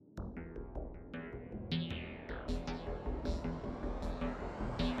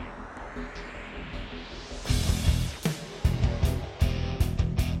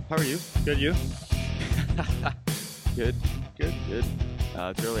How are you? Good, you? Good.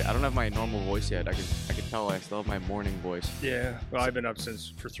 It's early. I don't have my normal voice yet. I can tell I still have my morning voice. Yeah. Well, I've been up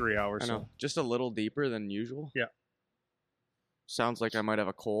for 3 hours. I know. So. Just a little deeper than usual. Yeah. Sounds like I might have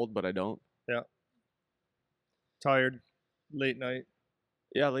a cold, but I don't. Yeah. Tired. Late night.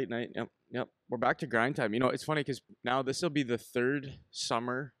 Yeah, late night. Yep. We're back to grind time. You know, it's funny because now this will be the third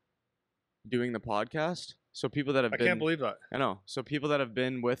summer doing the podcast. So people that have I been... can't believe that. I know. So people that have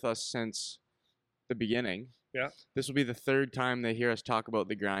been with us since the beginning. Yeah. This will be the third time they hear us talk about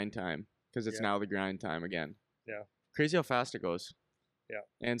the grind time because it's Yeah. now the grind time again. Yeah. Crazy how fast it goes. Yeah.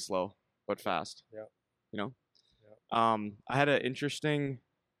 And slow, but fast. Yeah. You know? Yeah. I had an interesting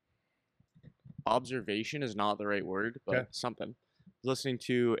observation is not the right word, but Okay. something. I was listening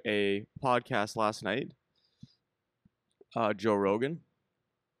to a podcast last night. Joe Rogan.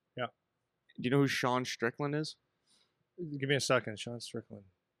 Yeah. Do you know who Sean Strickland is? Give me a second, Sean Strickland.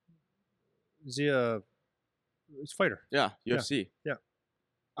 Is he he's a fighter? Yeah, UFC. Yeah.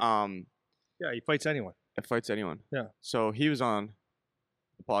 Yeah, he fights anyone. It fights anyone. Yeah. So he was on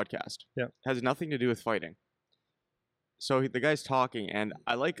the podcast. Yeah. Has nothing to do with fighting. So the guy's talking, and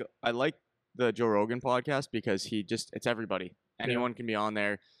I like the Joe Rogan podcast because it's everybody. Anyone can be on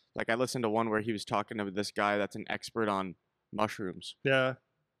there. Like I listened to one where he was talking to this guy that's an expert on mushrooms. Yeah.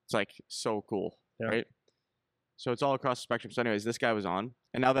 It's like so cool, Yeah. right? So it's all across the spectrum. So anyways, this guy was on,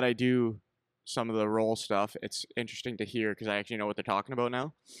 and now that I do some of the role stuff, it's interesting to hear because I actually know what they're talking about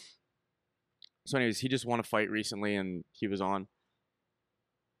now. So anyways, he just won a fight recently, and he was on.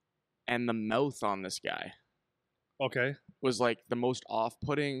 And the mouth on this guy Okay. was like the most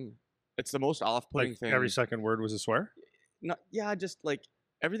off-putting. It's the most off-putting Like thing. every second word was a swear? Just like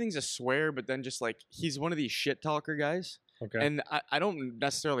everything's a swear, but then just like he's one of these shit talker guys. Okay. And I don't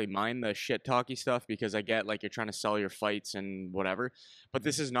necessarily mind the shit talky stuff because I get like you're trying to sell your fights and whatever, but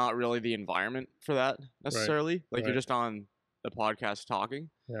this is not really the environment for that necessarily. Like you're Right. just on the podcast talking.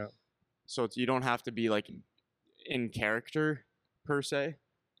 Yeah. So you don't have to be like in character per se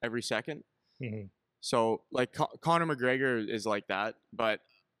every second. Mm-hmm. So like Conor McGregor is like that, but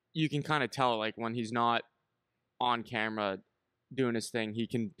you can kind of tell like when he's not on camera doing his thing, he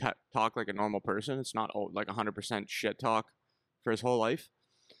can talk like a normal person. It's not like 100% shit talk for his whole life.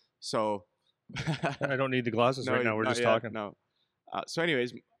 So I don't need the glasses right now. We're just talking. No. So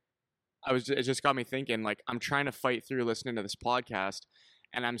anyways, it just got me thinking, like, I'm trying to fight through listening to this podcast,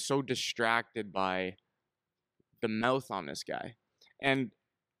 and I'm so distracted by the mouth on this guy. And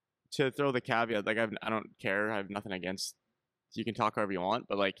to throw the caveat, like, I don't care. I have nothing against, you can talk however you want,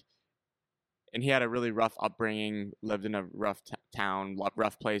 but like, and he had a really rough upbringing, lived in a rough town,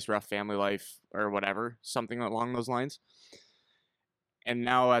 rough place, rough family life, or whatever, something along those lines. And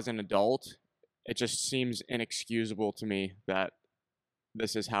now as an adult, it just seems inexcusable to me that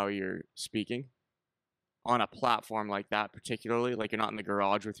this is how you're speaking on a platform like that, particularly. Like you're not in the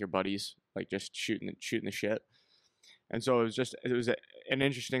garage with your buddies, like just shooting the shit. And so it was an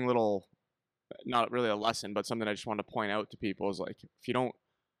interesting little, not really a lesson, but something I just wanted to point out to people is like, if you don't,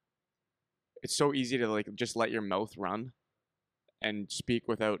 it's so easy to like just let your mouth run and speak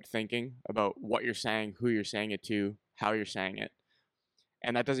without thinking about what you're saying, who you're saying it to, how you're saying it.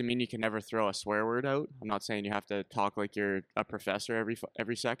 And that doesn't mean you can never throw a swear word out. I'm not saying you have to talk like you're a professor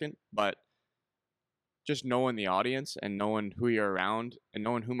every second, but just knowing the audience and knowing who you're around and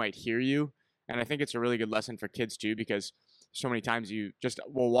knowing who might hear you. And I think it's a really good lesson for kids too, because so many times you just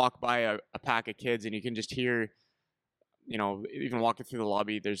will walk by a pack of kids and you can just hear, you know, even walking through the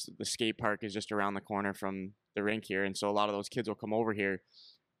lobby, there's the skate park is just around the corner from the rink here. And so a lot of those kids will come over here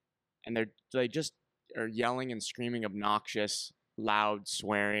and they just are yelling and screaming obnoxious, loud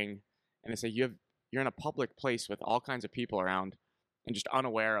swearing. And it's like you're in a public place with all kinds of people around and just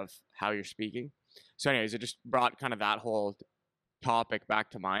unaware of how you're speaking. So anyways, it just brought kind of that whole topic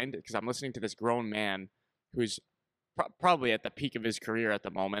back to mind because I'm listening to this grown man who's probably at the peak of his career at the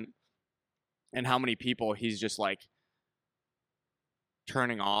moment, and how many people he's just like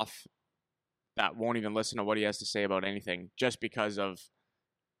turning off that won't even listen to what he has to say about anything just because of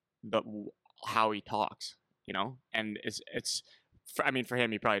how he talks, you know. And I mean, for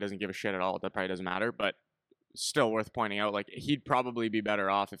him, he probably doesn't give a shit at all. That probably doesn't matter, but still worth pointing out. Like he'd probably be better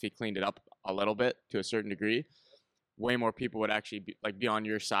off if he cleaned it up a little bit to a certain degree. Way more people would actually be on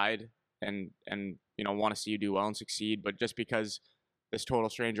your side and you know want to see you do well and succeed. But just because this total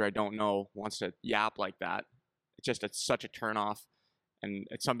stranger I don't know wants to yap like that, it's such a turnoff, and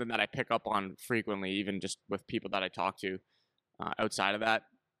it's something that I pick up on frequently, even just with people that I talk to outside of that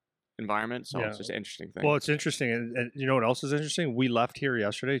environment. So it's just an interesting thing. Well, it's interesting, and you know what else is interesting? We left here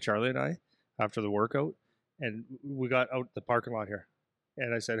yesterday, Charlie and I, after the workout, and we got out the parking lot here.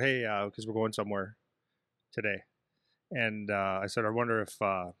 And I said, hey, because we're going somewhere today. And I said, I wonder if,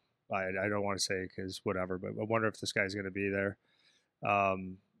 I don't want to say because whatever, but I wonder if this guy's going to be there.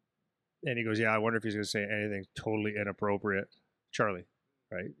 Um, and he goes, yeah, I wonder if he's going to say anything totally inappropriate. Charlie,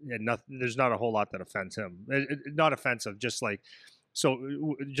 right? And there's not a whole lot that offends him. Not offensive, just like, so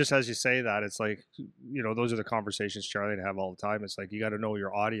just as you say that, it's like, those are the conversations Charlie and I have all the time. It's like, you got to know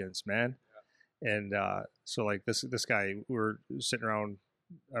your audience, man. And so like this guy, we're sitting around,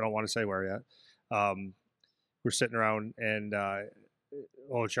 I don't want to say where yet. We're sitting around and,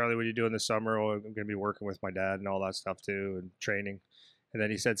 oh, Charlie, what are you doing this summer? Oh, I'm going to be working with my dad and all that stuff too, and training. And then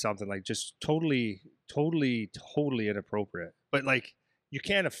he said something like just totally inappropriate. But like, you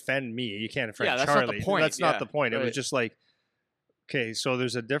can't offend me. You can't offend that's Charlie. not the point. That's not the point. Right. It was just like, okay, so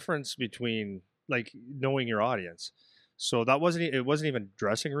there's a difference between like knowing your audience. So it wasn't even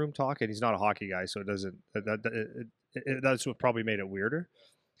dressing room talk, and he's not a hockey guy, so it doesn't. That's what probably made it weirder.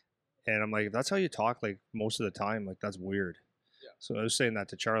 And I'm like, if that's how you talk, like most of the time, like that's weird. Yeah. So I was saying that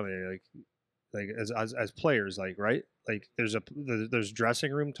to Charlie, like as players, like right, like there's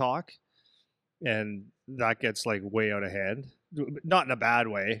dressing room talk, and that gets like way out of hand. Not in a bad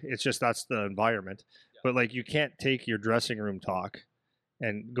way. It's just that's the environment. Yeah. But like you can't take your dressing room talk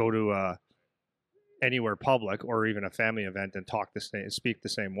and go to anywhere public or even a family event and speak the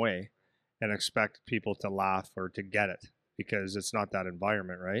same way, and expect people to laugh or to get it because it's not that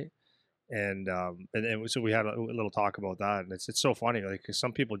environment, right? And so we had a little talk about that, and it's so funny, like 'cause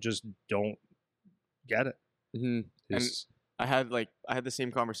some people just don't get it. Mm-hmm. And I had the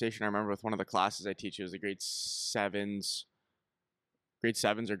same conversation. I remember with one of the classes I teach. It was the grade sevens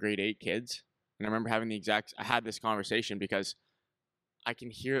or grade 8 kids, and I remember I had this conversation because I can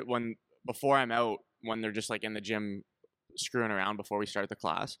hear it before I'm out, when they're just like in the gym screwing around before we start the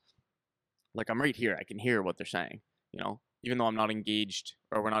class. Like I'm right here, I can hear what they're saying, even though I'm not engaged,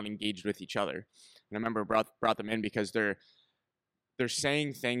 or we're not engaged with each other. And I remember brought them in because they're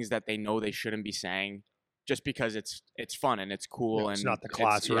saying things that they know they shouldn't be saying, just because it's fun and it's cool, and it's not the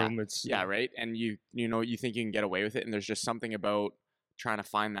classroom. It's right. And you think you can get away with it, and there's just something about trying to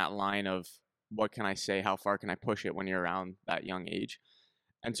find that line of what can I say, how far can I push it when you're around that young age.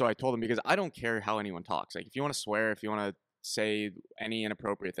 And so I told them, because I don't care how anyone talks. Like if you want to swear, if you want to say any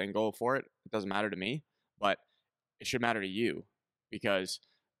inappropriate thing, go for it. It doesn't matter to me, but it should matter to you, because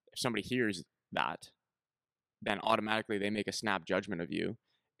if somebody hears that, then automatically they make a snap judgment of you,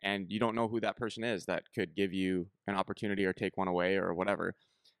 and you don't know who that person is that could give you an opportunity or take one away or whatever.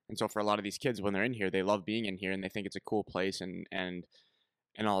 And so for a lot of these kids, when they're in here, they love being in here and they think it's a cool place and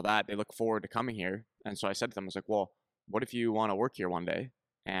all that. They look forward to coming here. And so I said to them, I was like, well, what if you want to work here one day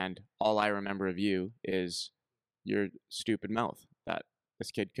and all I remember of you is your stupid mouth, that this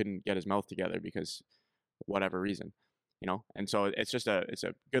kid couldn't get his mouth together because whatever reason, And so it's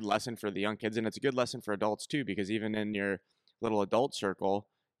a good lesson for the young kids, and it's a good lesson for adults too, because even in your little adult circle,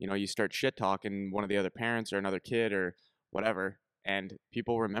 you start shit talking one of the other parents or another kid or whatever, and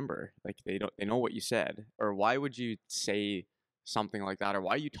people remember, like they know what you said, or why would you say something like that, or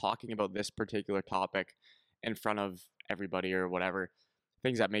why are you talking about this particular topic in front of everybody or whatever,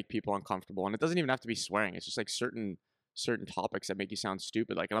 things that make people uncomfortable. And it doesn't even have to be swearing. It's just like certain topics that make you sound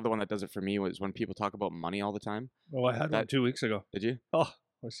stupid. Like another one that does it for me was when people talk about money all the time. Oh, I had one 2 weeks ago. Did you? Oh,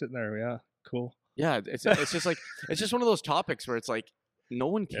 I was sitting there. Yeah, cool. Yeah, it's just like it's just one of those topics where it's like no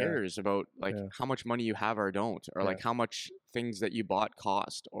one cares about like how much money you have or don't, or like how much things that you bought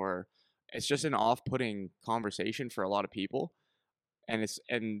cost, or it's just an off-putting conversation for a lot of people, and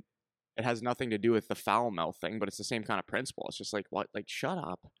it has nothing to do with the foul mouth thing, but it's the same kind of principle. It's just like, what, like shut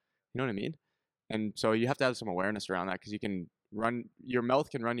up, you know what I mean? And so you have to have some awareness around that, because your mouth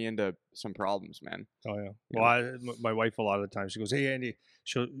can run you into some problems, man. Oh yeah. Well, my wife a lot of the time she goes, "Hey Andy,"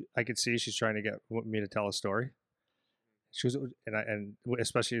 I could see she's trying to get me to tell a story. She goes, and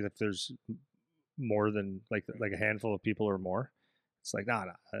especially if there's more than like a handful of people or more, it's like no.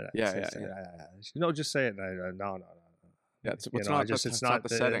 No, just say it. And no. Yeah, it's not the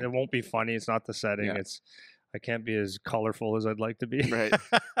setting. It won't be funny. It's not the setting. Yeah. I can't be as colorful as I'd like to be. Right.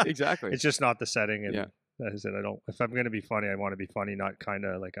 Exactly. It's just not the setting. And I said, if I'm going to be funny, I want to be funny, not kind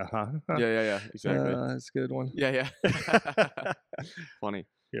of like, Yeah. Exactly. That's a good one. Yeah. Funny.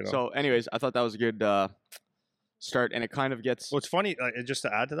 So anyways, I thought that was a good start, and it kind of gets... Well, it's funny, just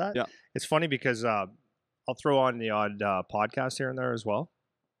to add to that, it's funny because I'll throw on the odd podcast here and there as well.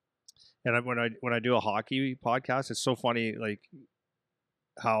 And when I do a hockey podcast, it's so funny, like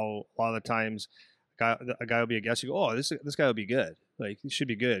how a lot of the times a guy will be a guest. You go, oh, this guy will be good. Like he should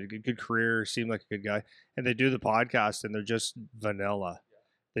be good. Good career. Seemed like a good guy. And they do the podcast and they're just vanilla.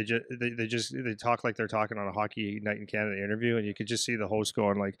 They talk like they're talking on a Hockey Night in Canada interview, and you could just see the host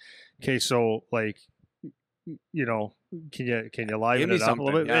going like, "Okay, so like, you know, can you liven me it up a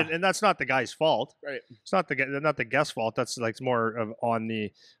little something, bit?" yeah. And that's not the guy's fault. Right. It's not the guest's fault. That's like more of on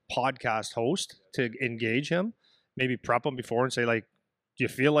the podcast host to engage him, maybe prep him before and say like, "Do you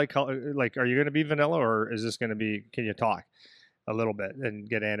feel like are you going to be vanilla, or is this going to be? Can you talk a little bit and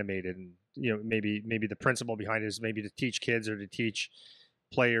get animated?" And maybe the principle behind it is maybe to teach kids or to teach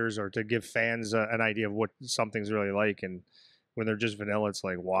players or to give fans an idea of what something's really like. And when they're just vanilla, it's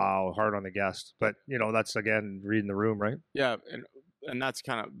like, wow, hard on the guest. But that's again reading the room, right? Yeah, and that's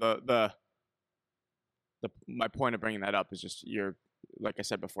kind of the my point of bringing that up is just like I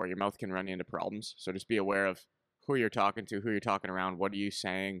said before, your mouth can run you into problems. So just be aware of who you're talking to, who you're talking around, what are you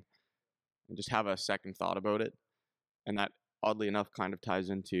saying, and just have a second thought about it. And that, oddly enough, kind of ties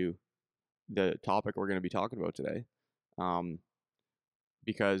into the topic we're going to be talking about today,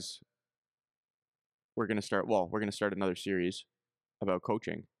 because we're going to start another series about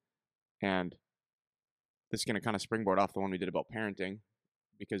coaching, and this is going to kind of springboard off the one we did about parenting,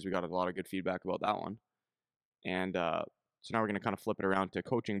 because we got a lot of good feedback about that one. And so now we're going to kind of flip it around to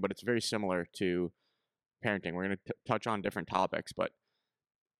coaching, but it's very similar to parenting. We're going to touch on different topics, but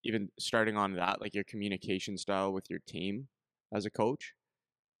even starting on that, like your communication style with your team as a coach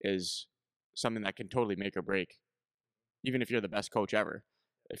is something that can totally make or break, even if you're the best coach ever.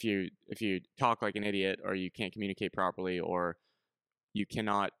 If you talk like an idiot, or you can't communicate properly, or you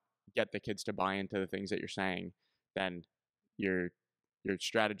cannot get the kids to buy into the things that you're saying, then your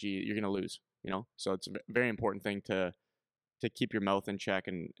strategy, you're going to lose. So it's a very important thing to keep your mouth in check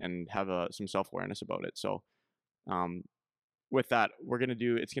and have some self-awareness about it. So with that,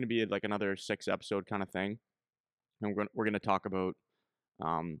 it's going to be like another 6-episode kind of thing, and we're going to talk about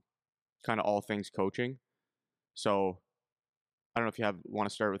kind of all things coaching. So I don't know if you want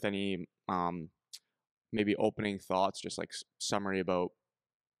to start with any maybe opening thoughts, just like summary about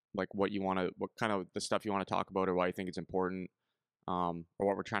like what kind of the stuff you want to talk about, or why you think it's important, or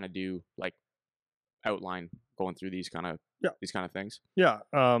what we're trying to do, like outline going through these kind of things. Yeah.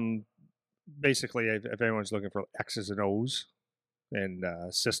 Basically, if anyone's looking for X's and O's and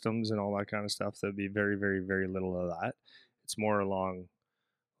systems and all that kind of stuff, there'd be very, very, very little of that. It's more along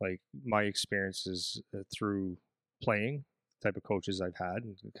like my experiences through playing, type of coaches I've had,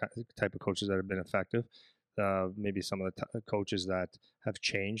 and type of coaches that have been effective. Maybe some of the coaches that have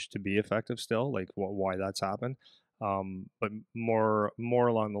changed to be effective still, like why that's happened. But more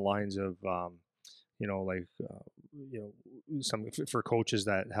along the lines of like some for coaches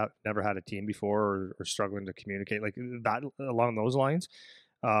that have never had a team before, or struggling to communicate, like that along those lines.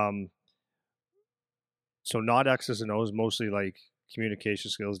 So not X's and O's, mostly like communication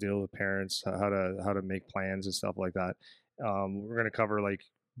skills, deal with parents, how to make plans and stuff like that. We're going to cover like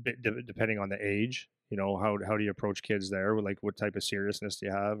depending on the age, how do you approach kids there? Like what type of seriousness do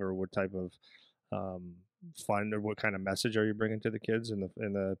you have, or what type of fun, or what kind of message are you bringing to the kids and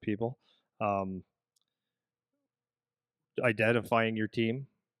the people? Identifying your team,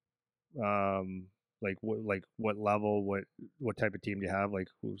 like what level, what type of team do you have, like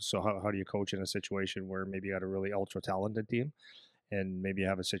so how do you coach in a situation where maybe you got a really ultra talented team, and maybe you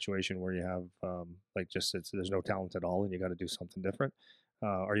have a situation where you have like just there's no talent at all and you got to do something different.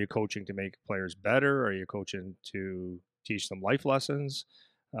 Are you coaching to make players better? Are you coaching to teach them life lessons?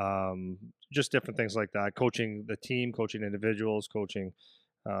 Just different things like that. Coaching the team, coaching individuals, coaching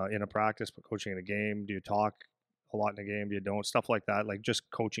in a practice, but coaching in a game. Do you talk a lot in a game? Do you don't? Stuff like that. Like just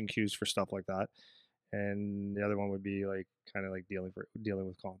coaching cues for stuff like that. And the other one would be like kind of like dealing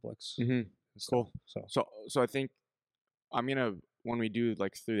with conflicts. Mm-hmm. Cool. So I think I'm gonna, when we do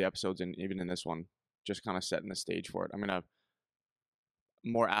like through the episodes and even in this one, just kind of setting the stage for it, I'm gonna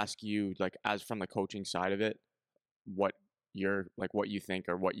more ask you, like, as from the coaching side of it, what what you think,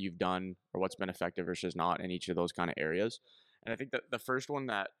 or what you've done, or what's been effective versus not in each of those kind of areas. And I think that the first one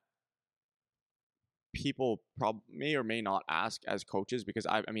that people may or may not ask as coaches, because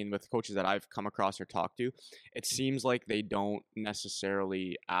I mean, with coaches that I've come across or talked to, it seems like they don't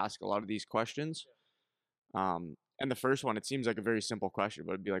necessarily ask a lot of these questions. And the first one, it seems like a very simple question,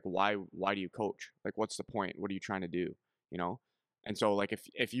 but it'd be like, why do you coach? Like, what's the point? What are you trying to do? You know? And so like,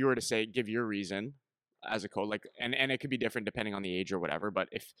 if you were to say, give your reason as a coach, like, and it could be different depending on the age or whatever, but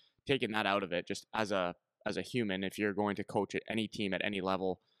if taking that out of it, just as a human, if you're going to coach at any team at any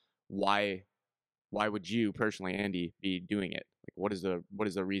level, why would you personally, Andy, be doing it? Like, what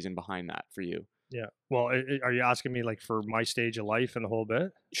is the reason behind that for you? Yeah. Well, are you asking me like for my stage of life and the whole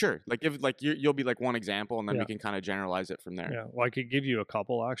bit? Sure. Like, if like you'll be like one example, and then Yeah. we can kind of generalize it from there. Yeah. Well, I could give you a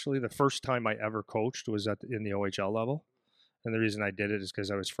couple actually. The first time I ever coached was in the OHL level, And the reason I did it is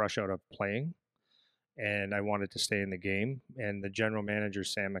because I was fresh out of playing and I wanted to stay in the game. And the general manager,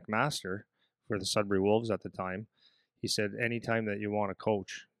 Sam McMaster, for the Sudbury Wolves at the time, he said, anytime that you want to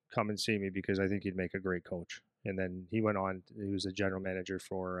coach, come and see me because I think you'd make a great coach. And then he went on, he was a general manager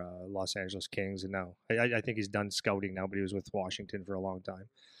for Los Angeles Kings. And now I think he's done scouting now, but he was with Washington for a long time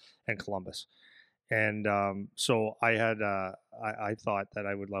and Columbus. And so I had, I thought that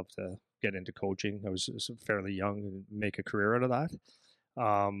I would love to get into coaching. I was fairly young and make a career out of that.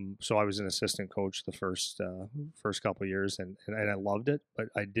 So I was an assistant coach the first couple of years, and I loved it, but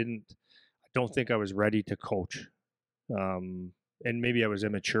I don't think I was ready to coach. And maybe I was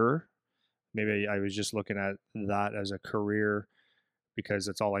immature. Maybe I was just looking at that as a career because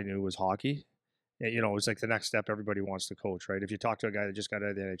that's all I knew was hockey. It's like the next step. Everybody wants to coach, right? If you talk to a guy that just got out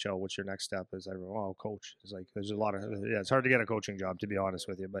of the NHL, what's your next step? Is coach. It's like there's a lot of it's hard to get a coaching job, to be honest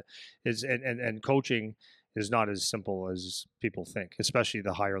with you. But and coaching is not as simple as people think, especially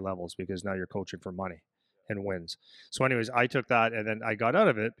the higher levels, because now you're coaching for money and wins. So, anyways, I took that and then I got out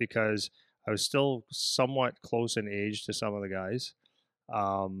of it because I was still somewhat close in age to some of the guys,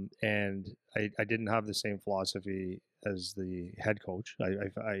 and I didn't have the same philosophy as the head coach.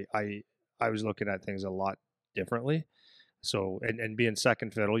 I was looking at things a lot differently. So, and being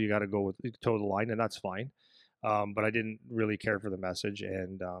second fiddle, you got to go with toe the line, and that's fine. But I didn't really care for the message,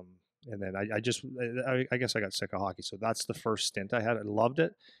 and then I guess I got sick of hockey. So that's the first stint I had. I loved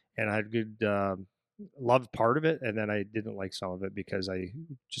it, and I had good loved part of it, and then I didn't like some of it because I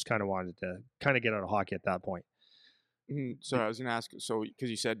just kind of wanted to kind of get out of hockey at that point. So I was going to ask, because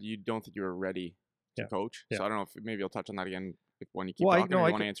you said you don't think you were ready to coach. Yeah. So I don't know if maybe I'll touch on that again when you keep well,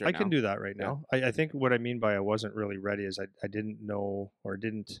 talking. I can do that right now. I think what I mean by I wasn't really ready is I didn't know or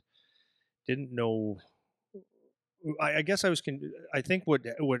didn't know. I guess I was. I think what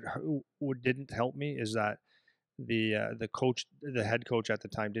didn't help me is that the coach, the head coach at the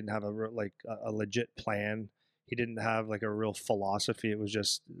time, didn't have a legit plan. He didn't have like a real philosophy. It was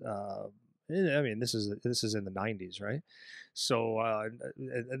just. I mean, this is in the 90s, right? So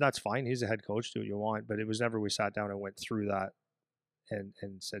and that's fine. He's a head coach. Do what you want. But it was never we sat down and went through that and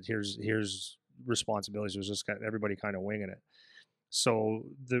said, here's responsibilities. It was just everybody kind of winging it. So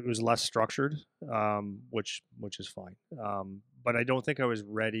it was less structured, which is fine. But I don't think I was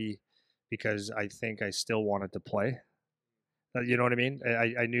ready because I think I still wanted to play. You know what I mean?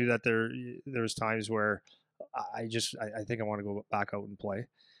 I knew that there was times where I think I want to go back out and play.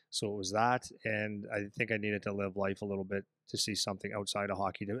 So it was that, and I think I needed to live life a little bit to see something outside of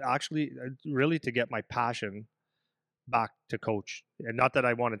hockey to actually really to get my passion back to coach. And not that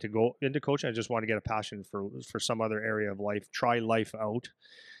I wanted to go into coaching, I just want to get a passion for some other area of life, try life out,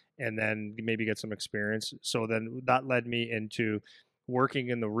 and then maybe get some experience. So then that led me into working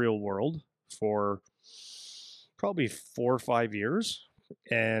in the real world for probably 4 or 5 years.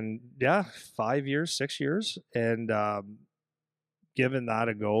 And 5 years, 6 years. And giving that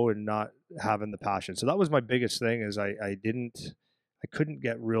a go and not having the passion. So that was my biggest thing is I couldn't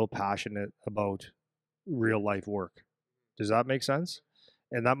get real passionate about real life work. Does that make sense?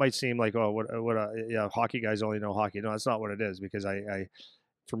 And that might seem like, hockey guys only know hockey. No, that's not what it is, because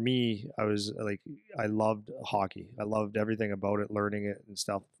for me, I was like, I loved hockey. I loved everything about it, learning it and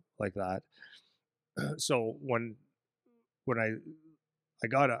stuff like that. So when I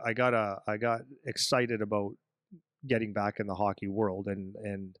got excited about getting back in the hockey world,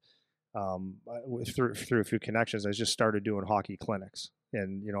 and through a few connections, I just started doing hockey clinics.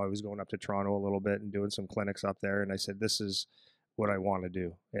 And I was going up to Toronto a little bit and doing some clinics up there, and I said, this is what I want to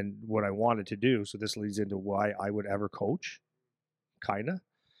do. And what I wanted to do, so this leads into why I would ever coach, and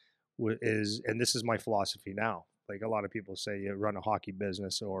this is my philosophy now. Like a lot of people say, you run a hockey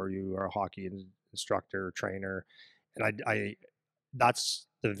business or you are a hockey instructor or trainer, and I that's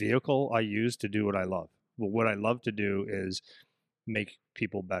the vehicle I use to do what I love. But what I love to do is make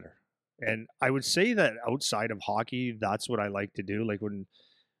people better. And I would say that outside of hockey, that's what I like to do. Like when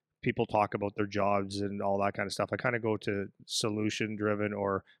people talk about their jobs and all that kind of stuff, I kind of go to solution driven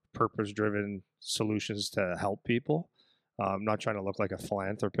or purpose driven solutions to help people. I'm not trying to look like a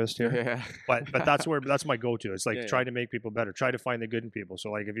philanthropist here, but that's my go-to. It's like trying to make people better, try to find the good in people.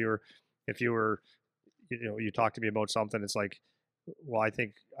 So like if you were, you talk to me about something, it's like, well, I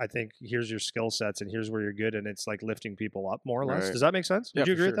think here's your skill sets and here's where you're good, and it's like lifting people up more or less. Does that make sense? Would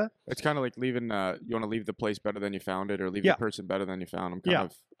you agree with that? It's kind of like leaving. You want to leave the place better than you found it, or leave the person better than you found them.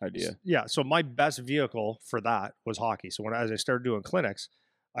 Kind of idea. Yeah. So my best vehicle for that was hockey. So as I started doing clinics,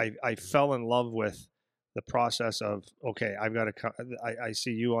 I fell in love with the process of, okay, I've got to. I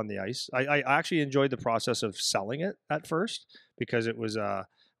see you on the ice. I actually enjoyed the process of selling it at first, because it was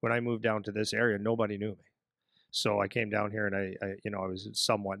when I moved down to this area, nobody knew me. So I came down here and I was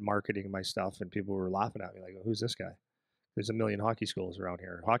somewhat marketing my stuff, and people were laughing at me like, "Who's this guy?" There's a million hockey schools around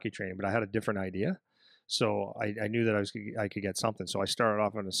here, hockey training, but I had a different idea. So I knew that I could get something. So I started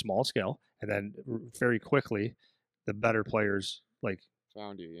off on a small scale, and then very quickly, the better players like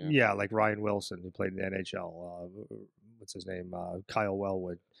Found you, yeah. yeah, like Ryan Wilson, who played in the NHL. What's his name? Kyle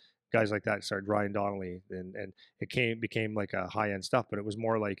Wellwood. Guys like that started. Ryan Donnelly, and it became like a high end stuff, but it was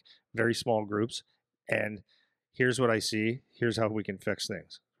more like very small groups. And here's what I see. Here's how we can fix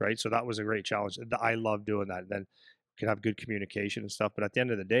things. Right. So that was a great challenge. I love doing that. And then can have good communication and stuff. But at the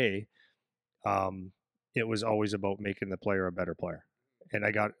end of the day, um, it was always about making the player a better player, and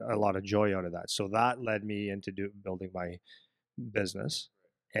I got a lot of joy out of that. So that led me into building my business,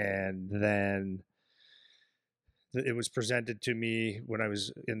 and then it was presented to me when I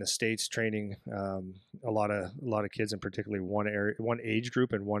was in the States training a lot of kids, and particularly one age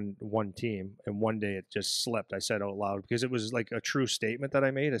group, and one team. And one day it just slipped. I said out loud because it was like a true statement that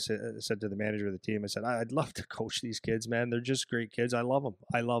I made. I said to the manager of the team, I said, "I'd love to coach these kids, man. They're just great kids. I love them.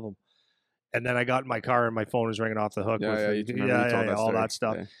 I love them." And then I got in my car and my phone was ringing off the hook with all that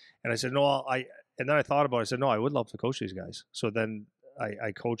stuff. Yeah. And I said, no, and then I thought about it. I said, no, I would love to coach these guys. So then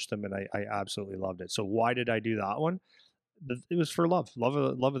I coached them, and I absolutely loved it. So why did I do that one? It was for love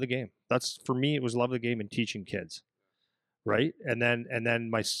of the game. That's for me. It was love of the game and teaching kids. Right. And then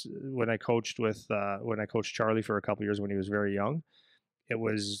when I coached Charlie for a couple of years when he was very young, it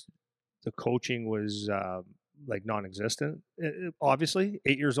was the coaching was like non-existent. Obviously,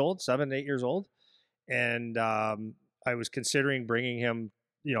 8 years old, 8 years old, and I was considering bringing him.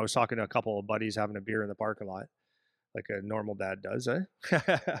 I was talking to a couple of buddies having a beer in the parking lot, like a normal dad does.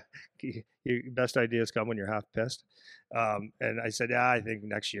 Your best ideas come when you're half pissed. And I said, yeah, I think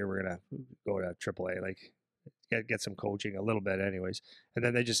next year we're gonna go to AAA, like get some coaching a little bit, anyways. And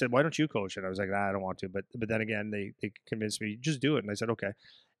then they just said, why don't you coach? And I was like, I don't want to. But then again, they convinced me, just do it. And I said, okay.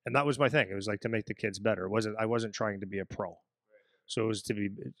 And that was my thing. It was like to make the kids better. I wasn't trying to be a pro. So it was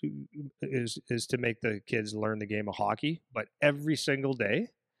to make the kids learn the game of hockey. But every single day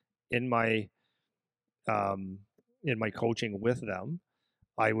in my coaching with them,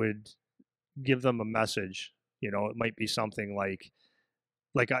 I would give them a message. It might be something like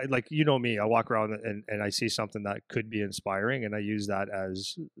me. I walk around and I see something that could be inspiring, and I use that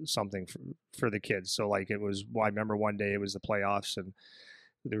as something for the kids. So like I remember one day it was the playoffs, and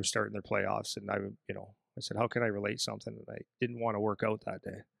they were starting their playoffs, and I said, how can I relate something? And I didn't want to work out that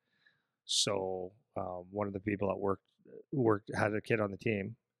day. So one of the people that worked had a kid on the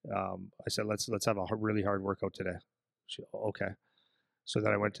team. I said, let's have a really hard workout today. She, okay. So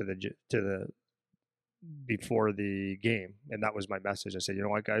then I went to the before the game, and that was my message. I said, you know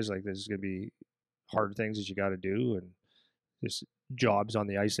what, guys, like this is gonna be hard things that you got to do, and there's jobs on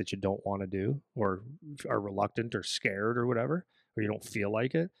the ice that you don't want to do, or are reluctant or scared or whatever, or you don't feel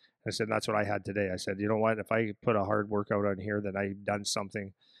like it. I said, that's what I had today. I said, you know what, if I put a hard workout on here, then I've done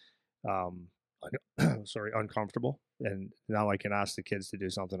something uncomfortable, and now I can ask the kids to do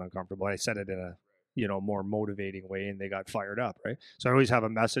something uncomfortable. I said it in a more motivating way, and they got fired up, right? So I always have a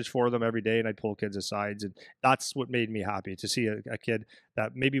message for them every day, and I pull kids aside, and that's what made me happy to see a kid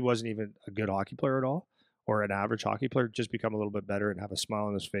that maybe wasn't even a good hockey player at all, or an average hockey player, just become a little bit better and have a smile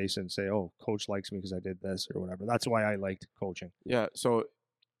on his face and say, oh, coach likes me because I did this or whatever. That's why I liked coaching. Yeah. So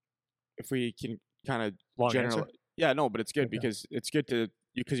if we can kind of Long answer? yeah, no, but it's good Okay. because it's good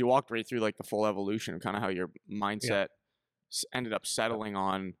because you walked right through like the full evolution of kind of how your mindset ended up settling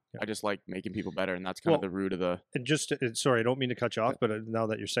on. I just like making people better, and that's kind of the root of the. And sorry, I don't mean to cut you off, but now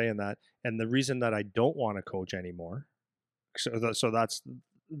that you're saying that, and the reason that I don't want to coach anymore, so that's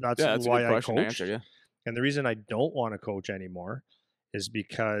why I coached. Yeah. And the reason I don't want to coach anymore is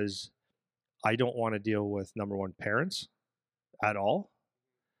because I don't want to deal with, number one, parents at all.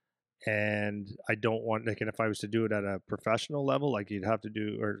 And I don't want, like, and if I was to do it at a professional level, like you'd have to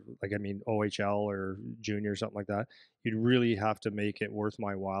do, or like, OHL or junior or something like that, you'd really have to make it worth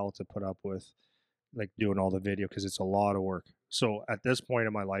my while to put up with like doing all the video, because it's a lot of work. So at this point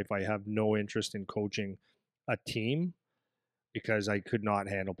in my life, I have no interest in coaching a team because I could not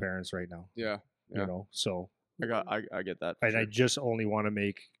handle parents right now. Yeah. So I get that. And sure. I just only want to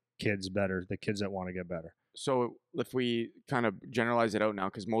make kids better, the kids that want to get better. So if we kind of generalize it out now,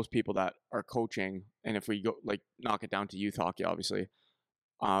 because most people that are coaching, and if we go like knock it down to youth hockey, obviously,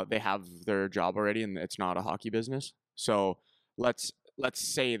 they have their job already, and it's not a hockey business. So let's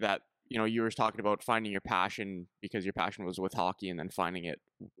say that you were talking about finding your passion because your passion was with hockey, and then finding it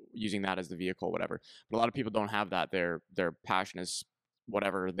using that as the vehicle, whatever. But a lot of people don't have that. Their passion is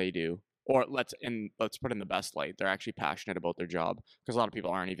whatever they do. Or let's put in the best light. They're actually passionate about their job, because a lot of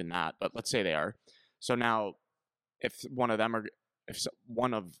people aren't even that. But let's say they are. So now if one of them are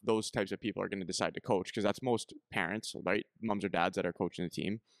one of those types of people are going to decide to coach, because that's most parents, right? Moms or dads that are coaching the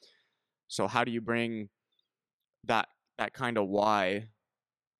team. So how do you bring that kind of why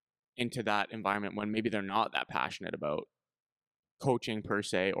into that environment when maybe they're not that passionate about coaching per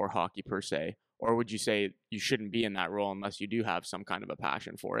se or hockey per se? Or would you say you shouldn't be in that role unless you do have some kind of a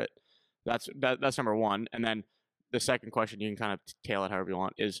passion for it? That's number one. And then the second question, you can kind of tail it however you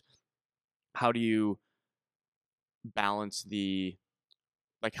want, is how do you balance the,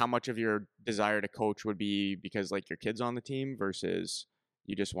 like, how much of your desire to coach would be because like your kid's on the team versus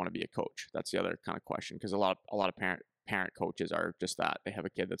you just want to be a coach? That's the other kind of question, because a lot of parent coaches are just that, they have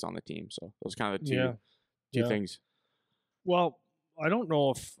a kid that's on the team. So those kind of the Yeah. two things. Well, I don't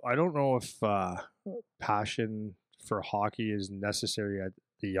know if passion for hockey is necessary at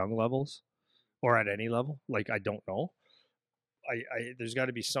the young levels or at any level. Like, I don't know. I there's got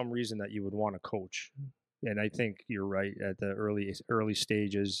to be some reason that you would want to coach, and I think you're right. At the early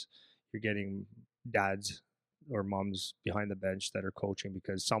stages, you're getting dads or moms behind the bench that are coaching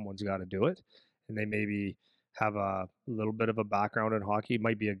because someone's got to do it, and they maybe have a little bit of a background in hockey.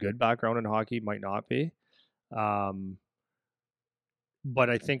 Might be a good background in hockey, might not be. Um,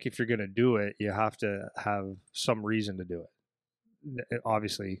 but I think if you're going to do it, you have to have some reason to do it.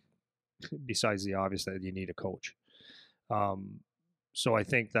 Obviously, besides the obvious that you need a coach. Um, so I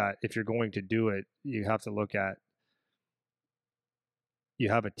think that if you're going to do it, you have to look at, you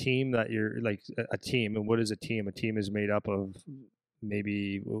have a team that you're like a team. And what is a team? A team is made up of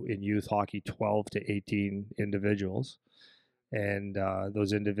maybe in youth hockey, 12 to 18 individuals. And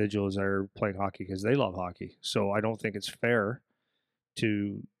those individuals are playing hockey because they love hockey. So I don't think it's fair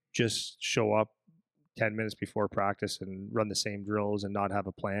to just show up 10 minutes before practice and run the same drills and not have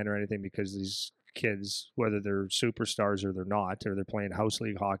a plan or anything, because these kids, whether they're superstars or they're not, or they're playing house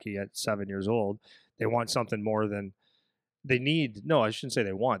league hockey at 7 years old, they want something more than they need. No, I shouldn't say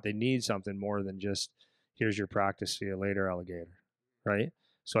they want. They need something more than just, here's your practice, see you later, alligator. Right?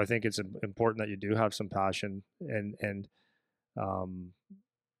 So I think it's important that you do have some passion and um,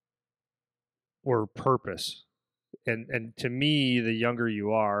 or purpose. And to me, the younger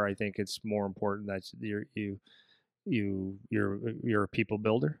you are, I think it's more important that you're a people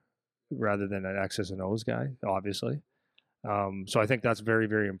builder rather than an X's and O's guy, obviously. So I think that's very,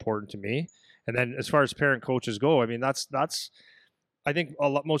 very important to me. And then as far as parent coaches go, I mean, that's I think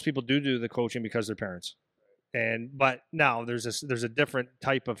most people do the coaching because they're parents. But now there's a different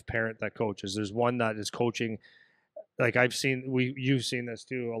type of parent that coaches. There's one that is coaching, like you've seen this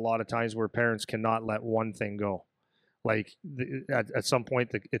too a lot of times, where parents cannot let one thing go. Like at some point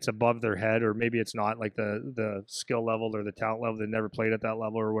it's above their head, or maybe it's not, like the skill level or the talent level, they never played at that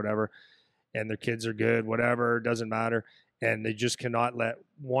level or whatever, and their kids are good, whatever, doesn't matter, and they just cannot let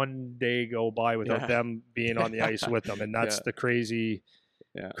one day go by without them being on the ice with them, and that's the crazy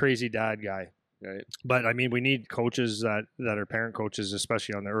dad guy. Right. But I mean, we need coaches that are parent coaches,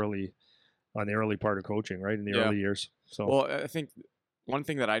 especially on the early part of coaching, right, in the early years. So, well, I think one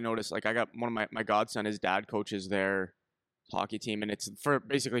thing that I noticed, like I got one of my godson, his dad coaches their hockey team, and it's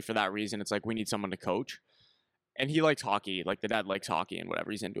basically for that reason. It's like, we need someone to coach, and he likes hockey, like the dad likes hockey and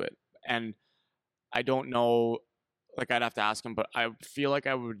whatever, he's into it. And I don't know, like I'd have to ask him, but I feel like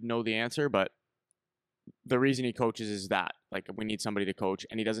I would know the answer. But the reason he coaches is that, like, we need somebody to coach,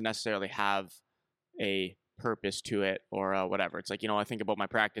 and he doesn't necessarily have a purpose to it or whatever. It's like, I think about my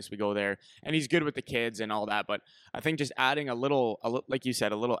practice, we go there, and he's good with the kids and all that, but I think just adding a little, like you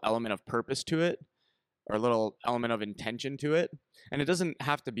said, a little element of purpose to it, or a little element of intention to it. And it doesn't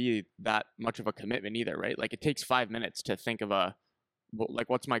have to be that much of a commitment either, right? Like, it takes 5 minutes to think of like,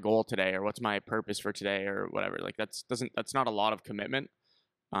 what's my goal today, or what's my purpose for today, or whatever. Like, that's not a lot of commitment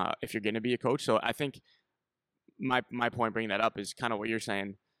if you're going to be a coach. So I think my point bringing that up is kind of what you're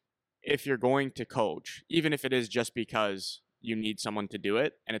saying. If you're going to coach, even if it is just because you need someone to do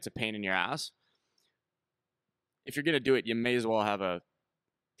it and it's a pain in your ass, if you're going to do it, you may as well have a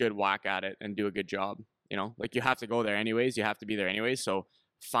good whack at it and do a good job. Like, you have to go there anyways. You have to be there anyways. So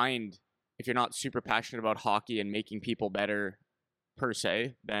if you're not super passionate about hockey and making people better per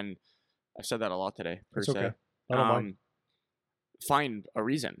se, then I've said that a lot today, per se. okay. I don't mind. Find a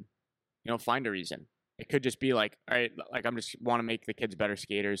reason, find a reason. It could just be like, all right, like, I'm just want to make the kids better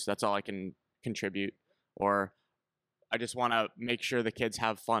skaters. That's all I can contribute. Or I just want to make sure the kids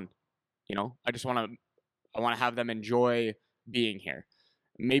have fun. I want to have them enjoy being here.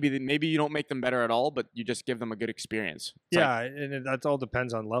 Maybe you don't make them better at all, but you just give them a good experience. And that all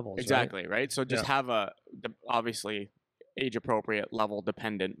depends on levels. Exactly, right? So just have obviously age appropriate, level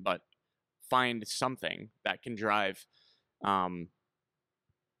dependent, but find something that can drive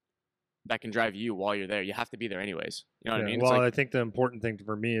that can drive you while you're there. You have to be there anyways. You know what I mean? Well, It's like, I think the important thing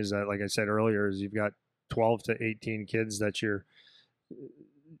for me is that, like I said earlier, is you've got 12 to 18 kids that you're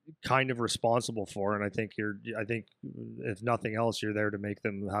kind of responsible for, and I think if nothing else, you're there to make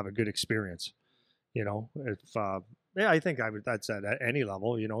them have a good experience. You know, if I think that's at any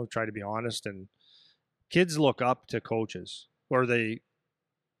level. You know, try to be honest, and kids look up to coaches, or they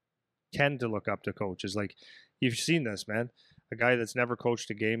tend to look up to coaches. Like, you've seen this, man. A guy that's never coached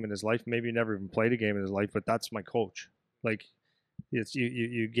a game in his life, maybe never even played a game in his life, but that's my coach. Like, it's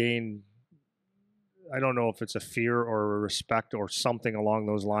you gain, I don't know if it's a fear or a respect or something along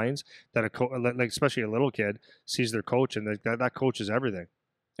those lines, that like especially a little kid sees their coach, and that coach is everything.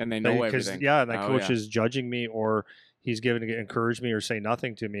 and they know everything. Yeah, and that Oh, coach yeah. is judging me, or he's giving to encourage me or say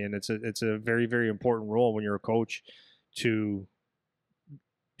nothing to me, and it's a very, very important role when you're a coach to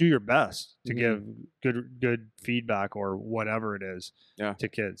do your best to give good feedback or whatever it is Yeah. to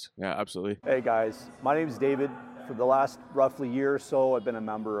kids. Yeah, absolutely. Hey guys, my name is David. For the last roughly year or so, I've been a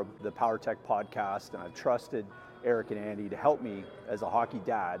member of the Power Tech podcast, and I've trusted Eric and Andy to help me as a hockey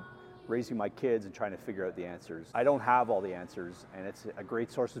dad, raising my kids and trying to figure out the answers. I don't have all the answers, and it's a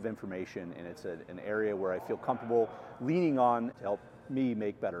great source of information, and it's an area where I feel comfortable leaning on to help me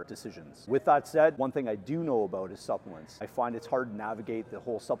make better decisions. With that said, one thing I do know about is supplements. I find it's hard to navigate the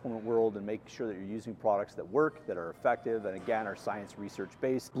whole supplement world and make sure that you're using products that work, that are effective, and again, are science research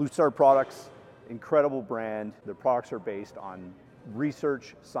based. Blue Star products, incredible brand. Their products are based on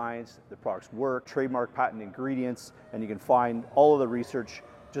research, science, the products work, trademark patent ingredients, and you can find all of the research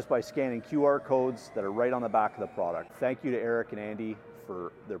just by scanning QR codes that are right on the back of the product. Thank you to Eric and Andy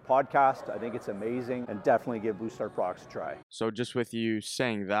for their podcast. I think it's amazing, and definitely give Blue Star products a try. So just with you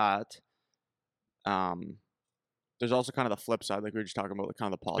saying that, there's also kind of the flip side, like we were just talking about, like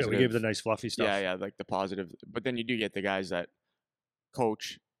kind of the Yeah, positive. we gave the nice fluffy stuff. Yeah, like the positive. But then you do get the guys that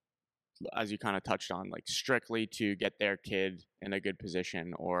coach, as you kind of touched on, like strictly to get their kid in a good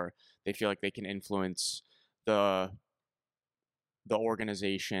position, or they feel like they can influence the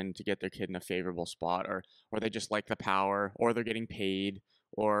organization to get their kid in a favorable spot, or they just like the power, or they're getting paid,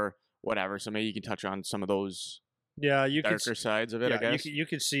 or whatever. So maybe you can touch on some of those Yeah, you could darker sides of it, I yeah, guess. you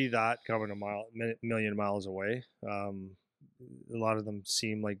could see that coming million miles away. A lot of them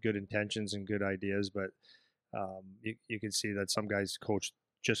seem like good intentions and good ideas, but you can see that some guys coach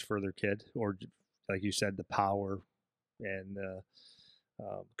just for their kid, or like you said, the power and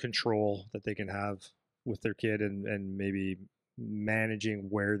control that they can have with their kid, and maybe managing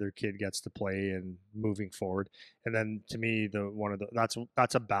where their kid gets to play and moving forward. And then to me,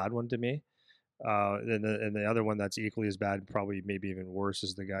 that's a bad one to me. And the other one that's equally as bad, probably maybe even worse,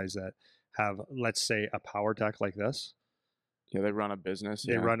 is the guys that have, let's say, a power tech like this. Yeah, they run a business.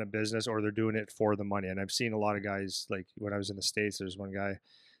 They run a business, or they're doing it for the money. And I've seen a lot of guys, like when I was in the States, there's one guy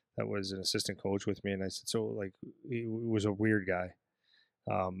that was an assistant coach with me, and I said, so like, he was a weird guy.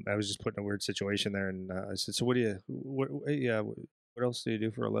 I was just put in a weird situation there, and I said, so what else do you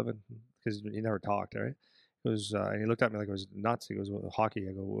do for a living? Because he never talked, right? It was, and he looked at me like I was nuts. He goes, well, hockey.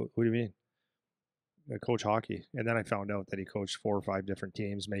 I go, what do you mean? I coach hockey. And then I found out that he coached 4 or 5 different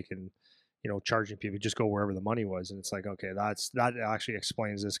teams, making, charging people, just go wherever the money was. And it's like, okay, that actually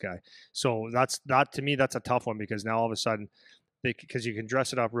explains this guy. So that to me, that's a tough one, because now all of a sudden, because you can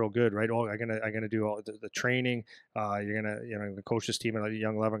dress it up real good, right? Oh, I'm gonna do all the training. You're gonna coach this team at a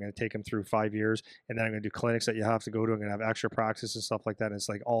young level. I'm gonna take them through 5 years, and then I'm gonna do clinics that you have to go to. I'm gonna have extra practice and stuff like that. And it's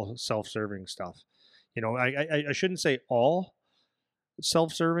like all self-serving stuff. I shouldn't say all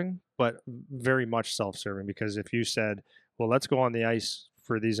self-serving, but very much self-serving, because if you said, well, let's go on the ice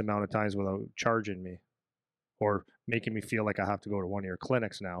for these amount of times without charging me or making me feel like I have to go to one of your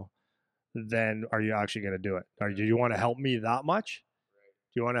clinics now, then are you actually going to do it? Or do you want to help me that much?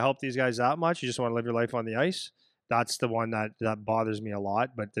 Do you want to help these guys that much? You just want to live your life on the ice? That's the one that bothers me a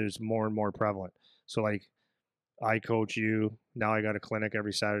lot, but there's more and more prevalent. So like, I coach you, now I got a clinic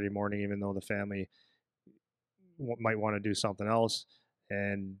every Saturday morning, even though the family might want to do something else.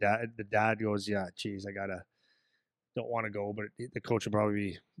 And the dad goes, yeah, geez, don't want to go, but the coach will probably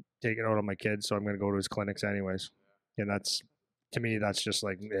be taking out on my kids, so I'm going to go to his clinics anyways. And that's, to me, that's just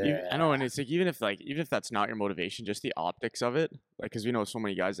like, I know, and it's like even if that's not your motivation, just the optics of it, like, because we know so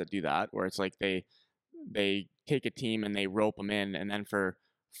many guys that do that, where it's like they take a team and they rope them in, and then for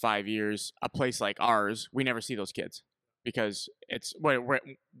 5 years, a place like ours, we never see those kids, because it's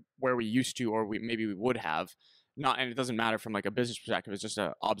where we used to, or maybe we would have. Not, and it doesn't matter from like a business perspective. It's just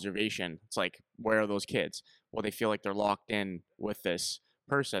an observation. It's like, where are those kids? Well, they feel like they're locked in with this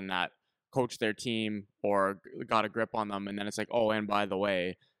person that coached their team or got a grip on them, and then it's like, oh, and by the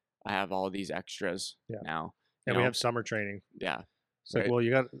way, I have all these extras now. And we have summer training. Yeah. It's like, well,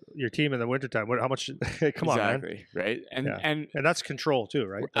 you got your team in the wintertime. How much? Come on, man. Exactly, right? Yeah. And that's control too,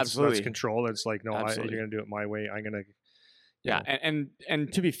 right? Absolutely. That's control. It's like, no, you're Absolutely. going to do it my way. I'm going to. Yeah, and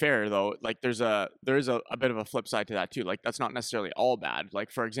to be fair though, like there is a bit of a flip side to that too. Like that's not necessarily all bad. Like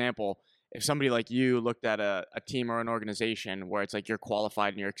for example, if somebody like you looked at a team or an organization where it's like you're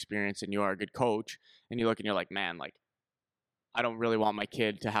qualified and you're experienced and you are a good coach, and you look and you're like, man, like I don't really want my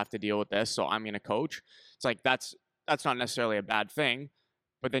kid to have to deal with this, so I'm going to coach. It's like that's not necessarily a bad thing.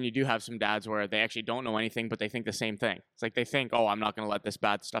 But then you do have some dads where they actually don't know anything, but they think the same thing. It's like they think, oh, I'm not going to let this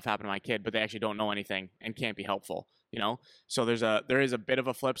bad stuff happen to my kid, but they actually don't know anything and can't be helpful, you know? So there is a bit of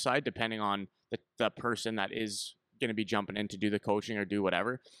a flip side depending on the person that is going to be jumping in to do the coaching or do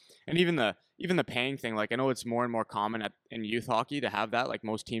whatever. And even the paying thing, like I know it's more and more common in youth hockey to have that. Like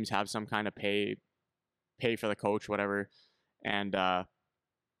most teams have some kind of pay for the coach, whatever. And I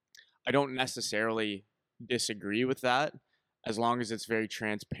don't necessarily disagree with that, as long as it's very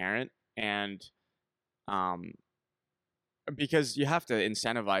transparent and because you have to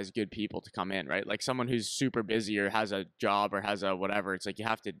incentivize good people to come in, right? Like someone who's super busy or has a job or has a whatever, it's like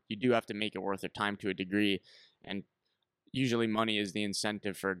you do have to make it worth their time to a degree, and usually money is the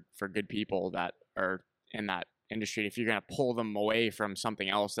incentive for good people that are in that industry. If you're going to pull them away from something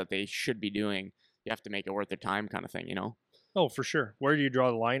else that they should be doing, you have to make it worth their time, kind of thing, you know? Oh, for sure. Where do you draw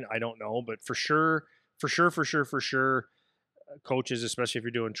the line? I don't know, but for sure, coaches, especially if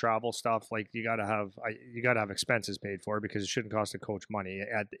you're doing travel stuff, like you got to have expenses paid for, because it shouldn't cost a coach money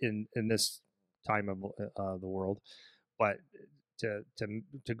in this time of the world. But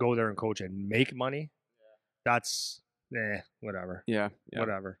to go there and coach and make money, that's whatever. Yeah.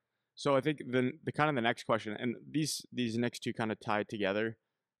 Whatever. So I think the kind of the next question, and these next two kind of tied together,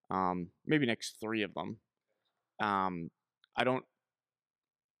 maybe next three of them. I don't.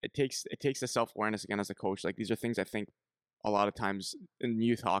 It takes the self-awareness again as a coach. Like these are things I think a lot of times in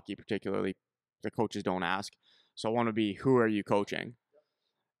youth hockey, particularly, the coaches don't ask. So one would be, who are you coaching?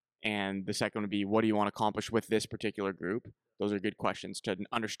 And the second would be, what do you want to accomplish with this particular group? Those are good questions to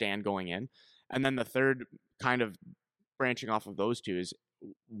understand going in. And then the third, kind of branching off of those two, is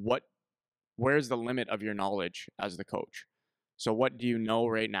where's the limit of your knowledge as the coach? So what do you know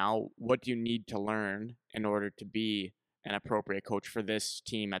right now? What do you need to learn in order to be an appropriate coach for this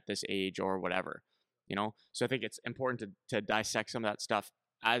team at this age or whatever, you know? So I think it's important to dissect some of that stuff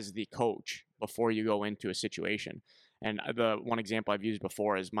as the coach before you go into a situation. And the one example I've used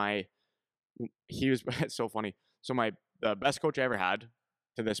before is it's so funny. So the best coach I ever had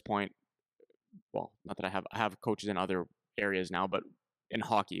to this point, well, not that I have coaches in other areas now, but in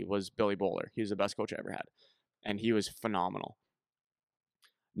hockey, was Billy Bowler. He was the best coach I ever had, and he was phenomenal.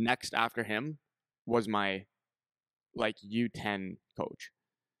 Next after him was my like U10 coach.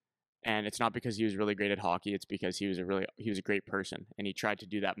 And it's not because he was really great at hockey, it's because he was a great person, and he tried to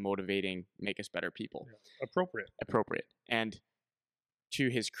do that motivating, make us better people. Yeah. Appropriate. And to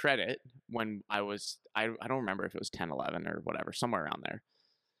his credit, when I don't remember if it was 10, 11 or whatever, somewhere around there,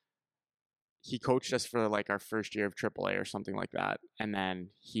 he coached us for like our first year of AAA or something like that. And then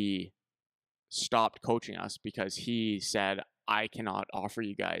he stopped coaching us because he said, I cannot offer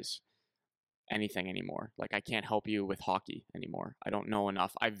you guys anything anymore. Like I can't help you with hockey anymore. I don't know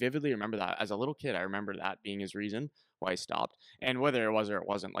enough. I vividly remember that as a little kid. I remember that being his reason why he stopped. And whether it was or it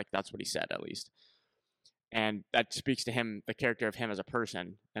wasn't, like that's what he said at least. And that speaks to him, the character of him as a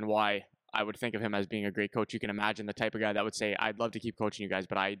person, and why I would think of him as being a great coach. You can imagine the type of guy that would say, I'd love to keep coaching you guys,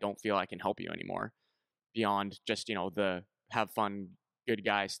 but I don't feel I can help you anymore beyond just, the have fun, good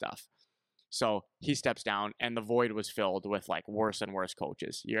guy stuff. So he steps down, and the void was filled with like worse and worse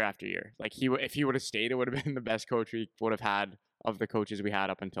coaches year after year. Like if he would have stayed, it would have been the best coach we would have had of the coaches we had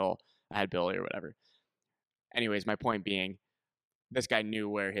up until I had Billy or whatever. Anyways, my point being, this guy knew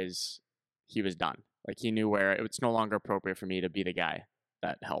where he was done. Like he knew where it's no longer appropriate for me to be the guy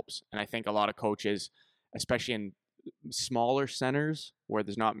that helps. And I think a lot of coaches, especially in smaller centers where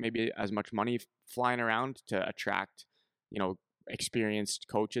there's not maybe as much money flying around to attract, experienced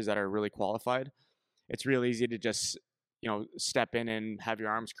coaches that are really qualified, it's real easy to just, step in and have your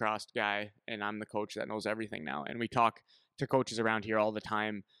arms crossed guy, and I'm the coach that knows everything now. And we talk to coaches around here all the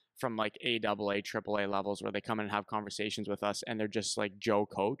time from like AA, AAA levels, where they come in and have conversations with us, and they're just like Joe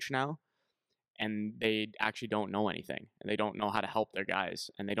coach now. And they actually don't know anything, and they don't know how to help their guys,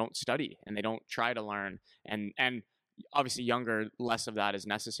 and they don't study, and they don't try to learn. And obviously younger, less of that is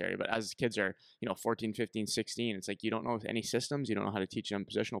necessary. But as kids are, 14, 15, 16, it's like you don't know any systems. You don't know how to teach them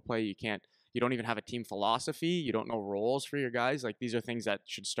positional play. You don't even have a team philosophy. You don't know roles for your guys. Like these are things that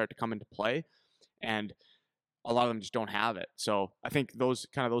should start to come into play. And a lot of them just don't have it. So I think those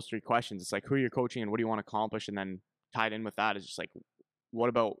three questions, it's like, who you're coaching and what do you want to accomplish? And then tied in with that is just like, what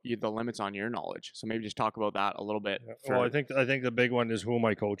about the limits on your knowledge? So maybe just talk about that a little bit. Yeah. For, Well, I think the big one is, who am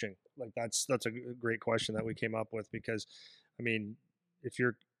I coaching? Like that's a great question that we came up with, because, I mean, if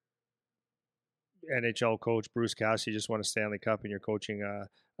you're NHL coach Bruce Cassidy just won a Stanley Cup and you're coaching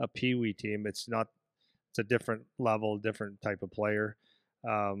a Pee Wee team, it's a different level, different type of player.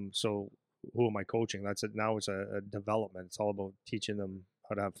 So who am I coaching? That's it. Now it's a development. It's all about teaching them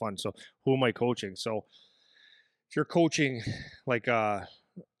how to have fun. So who am I coaching? So if you're coaching like a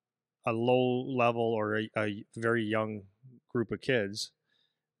low level or a very young group of kids,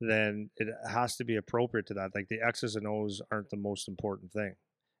 then it has to be appropriate to that. Like the X's and O's aren't the most important thing.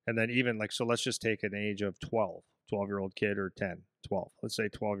 And then even like, so let's just take an age of 12-year-old kid, or 10, 12, let's say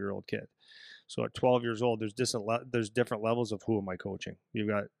 12-year-old kid. So at 12 years old, there's different levels of who am I coaching. You've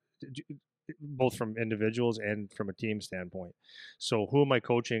got both from individuals and from a team standpoint. So who am I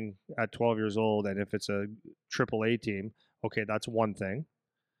coaching at 12 years old? And if it's a AAA team, okay, that's one thing.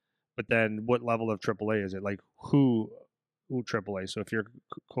 But then what level of AAA is it? Like who AAA? So if you're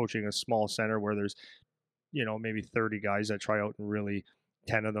coaching a small center where there's, maybe 30 guys that try out and really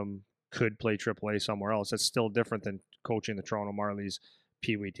 10 of them could play AAA somewhere else, that's still different than coaching the Toronto Marlies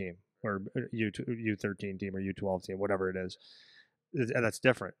Pee Wee team or U13 team or U12 team, whatever it is. And that's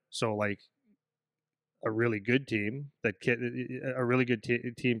different. So like a really good team,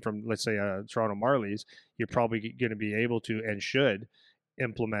 team from, let's say, Toronto Marlies, you're probably going to be able to and should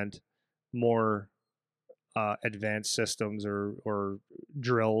implement more advanced systems or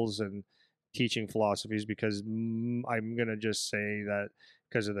drills and teaching philosophies, because I'm going to just say that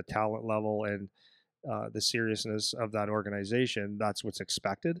because of the talent level and the seriousness of that organization, that's what's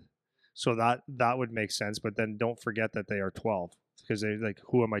expected. So that would make sense. But then don't forget that they are 12, because they like,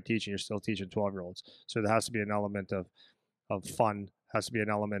 who am I teaching? You're still teaching 12-year-olds. So there has to be an element of fun, has to be an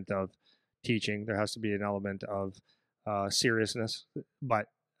element of teaching. There has to be an element of seriousness,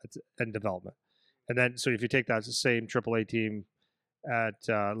 and development. And then, so if you take that same AAA team at,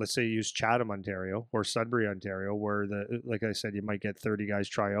 let's say, you use Chatham, Ontario, or Sudbury, Ontario, where like I said, you might get 30 guys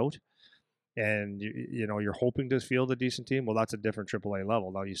try out, and you're hoping to field a decent team. Well, that's a different AAA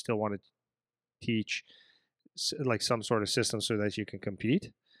level. Now you still want to teach like some sort of system so that you can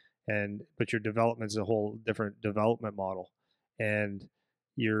compete, but your development is a whole different development model, and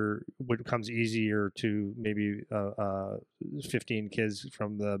what becomes easier to maybe 15 kids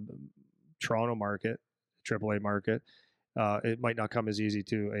from the Toronto market, AAA market, it might not come as easy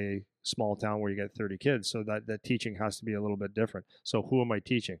to a small town where you get 30 kids. So that teaching has to be a little bit different. So who am I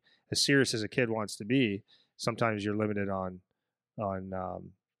teaching? As serious as a kid wants to be, sometimes you're limited on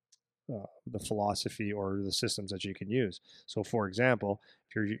the philosophy or the systems that you can use. So for example,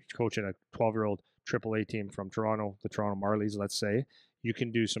 if you're coaching a 12-year-old AAA team from Toronto, the Toronto Marlies, let's say, you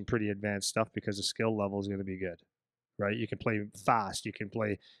can do some pretty advanced stuff because the skill level is going to be good, right? You can play fast, you can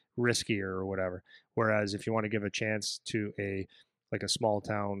play riskier or whatever. Whereas if you want to give a chance to a small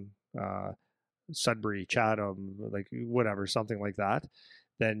town, Sudbury, Chatham, like whatever, something like that,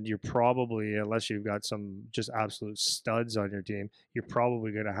 then you're probably, unless you've got some just absolute studs on your team, you're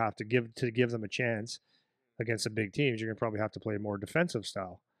probably going to have to give them a chance against the big teams. You're going to probably have to play a more defensive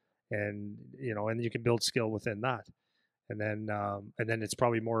style, and and you can build skill within that. And then it's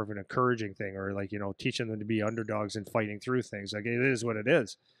probably more of an encouraging thing, or like teaching them to be underdogs and fighting through things. Like it is what it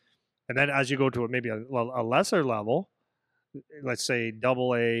is. And then as you go to maybe a lesser level, let's say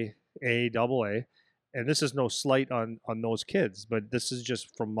double A, and this is no slight on those kids, but this is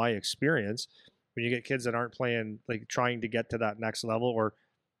just from my experience. When you get kids that aren't playing, like trying to get to that next level or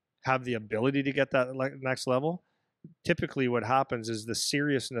have the ability to get that next level, typically what happens is the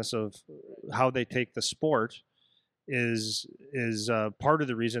seriousness of how they take the sport is part of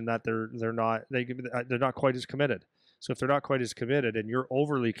the reason that they're not quite as committed. So if they're not quite as committed and you're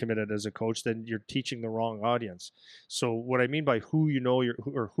overly committed as a coach, then you're teaching the wrong audience. So what I mean by who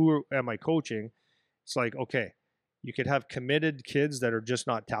am I coaching? It's like, okay, you could have committed kids that are just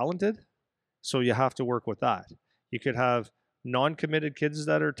not talented, so you have to work with that. You could have non-committed kids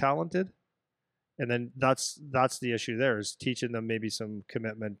that are talented, and then that's the issue there, is teaching them maybe some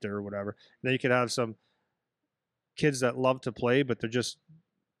commitment or whatever. And then you could have some kids that love to play, but they're just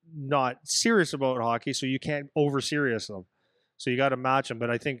not serious about hockey, so you can't over serious them. So you got to match them.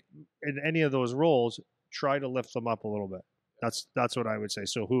 But I think in any of those roles, try to lift them up a little bit. That's what I would say.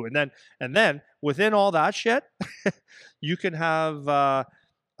 So who, and then within all that shit, you can have a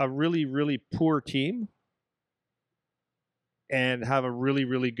really, really poor team and have a really,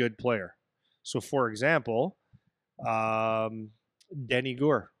 really good player. So for example, Denny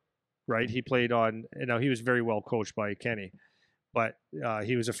Gore, right? He played on, he was very well coached by Kenny, but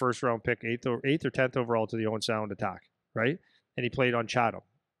he was a first round pick, eighth or 10th overall to the Owen Sound attack, right? and he played on Chatham,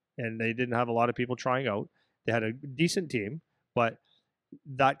 and they didn't have a lot of people trying out. They had a decent team, but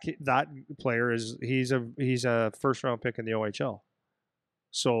that player he's a first round pick in the OHL.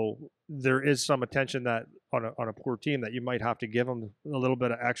 So there is some attention that on a poor team that you might have to give them a little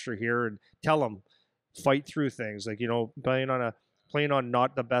bit of extra here and tell them fight through things. Like, playing on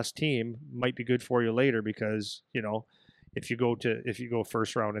not the best team might be good for you later, because if you go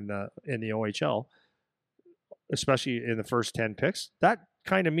first round in the OHL, especially in the first 10 picks, that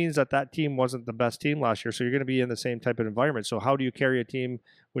kind of means that team wasn't the best team last year. So you're going to be in the same type of environment. So how do you carry a team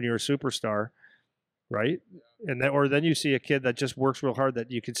when you're a superstar, right? And then you see a kid that just works real hard, that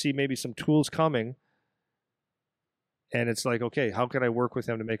you can see maybe some tools coming, and it's like, okay, how can I work with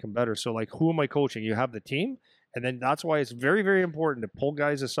him to make him better? So like, who am I coaching? You have the team, and then that's why it's very, very important to pull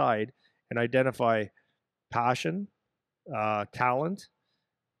guys aside and identify passion, talent,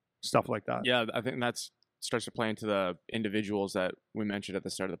 stuff like that. Yeah, I think that's starts to play into the individuals that we mentioned at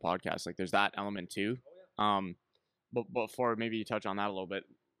the start of the podcast. Like, there's that element too. But before maybe you touch on that a little bit,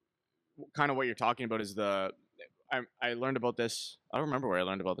 kind of what you're talking about is I learned about this. I don't remember where I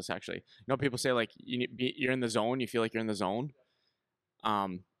learned about this actually. People say like you're in the zone. You feel like you're in the zone.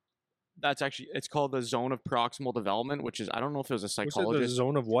 That's actually, it's called the zone of proximal development, which is, I don't know if it was a psychologist. The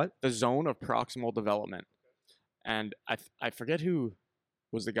zone of what? The zone of proximal development. And I forget who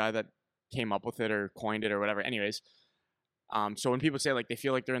was the guy that came up with it or coined it or whatever. Anyways, so when people say like they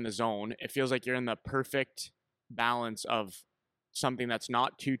feel like they're in the zone, it feels like you're in the perfect balance of something that's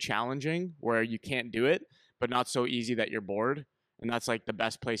not too challenging where you can't do it, but not so easy that you're bored. And that's like the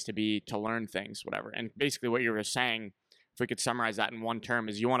best place to be to learn things, whatever. And basically what you were saying, if we could summarize that in one term,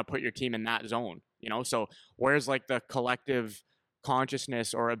 is you want to put your team in that zone, So where's like the collective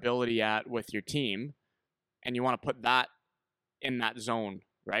consciousness or ability at with your team? And you want to put that in that zone,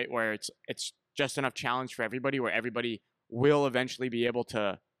 right? Where it's just enough challenge for everybody, where everybody will eventually be able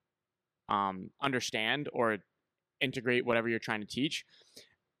to understand or integrate whatever you're trying to teach.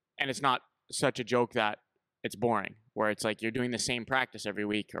 And it's not such a joke that it's boring, where it's like you're doing the same practice every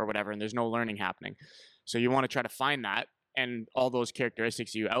week or whatever, and there's no learning happening. So you want to try to find that, and all those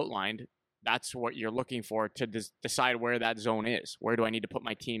characteristics you outlined, that's what you're looking for to decide where that zone is. Where do I need to put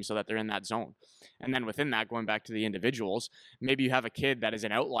my team so that they're in that zone? And then within that, going back to the individuals, maybe you have a kid that is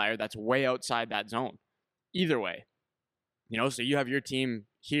an outlier that's way outside that zone. Either way, so you have your team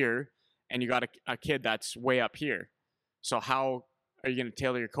here and you got a kid that's way up here. So how are you going to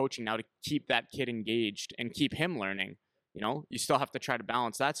tailor your coaching now to keep that kid engaged and keep him learning? You still have to try to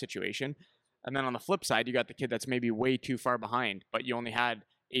balance that situation. And then on the flip side, you got the kid that's maybe way too far behind, but you only had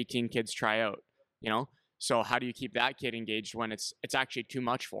 18 kids try out, So how do you keep that kid engaged when it's actually too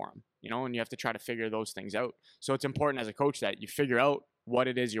much for him, and you have to try to figure those things out. So it's important as a coach that you figure out what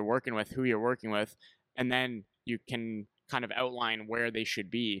it is you're working with, who you're working with, and then you can kind of outline where they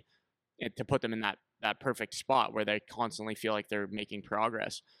should be to put them in that perfect spot where they constantly feel like they're making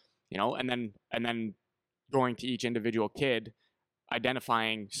progress, and then going to each individual kid,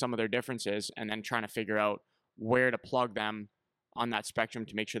 identifying some of their differences, and then trying to figure out where to plug them on that spectrum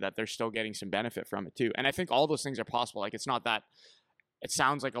to make sure that they're still getting some benefit from it too. And I think all those things are possible. Like, it's not that it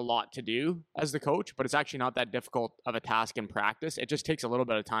sounds like a lot to do as the coach, but it's actually not that difficult of a task in practice. It just takes a little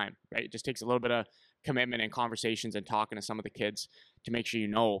bit of time, right? It just takes a little bit of commitment and conversations and talking to some of the kids to make sure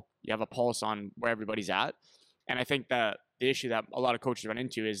you have a pulse on where everybody's at. And I think that the issue that a lot of coaches run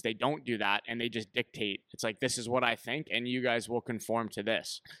into is they don't do that, and they just dictate. It's like, this is what I think, and you guys will conform to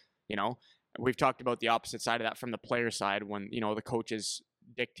this, We've talked about the opposite side of that from the player side. When, the coach is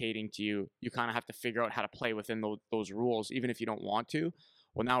dictating to you, you kind of have to figure out how to play within those rules, even if you don't want to.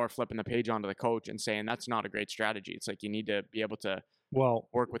 Well, now we're flipping the page onto the coach and saying that's not a great strategy. It's like you need to be able to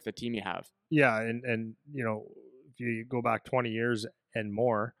work with the team you have. Yeah, and if you go back 20 years and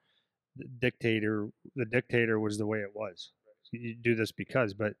more, the dictator was the way it was. You do this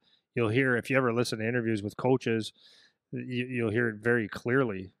but you'll hear, if you ever listen to interviews with coaches, you'll hear it very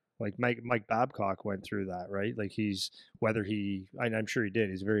clearly. Like Mike Babcock went through that, right? Like I'm sure he did.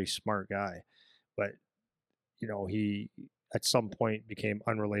 He's a very smart guy, but he at some point became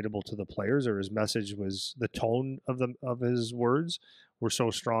unrelatable to the players, or his message was, the tone of his words were so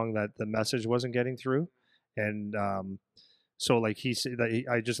strong that the message wasn't getting through. And so like he said that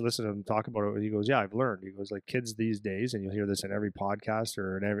I just listened to him talk about it. He goes, yeah, I've learned. He goes, like, kids these days, and you'll hear this in every podcast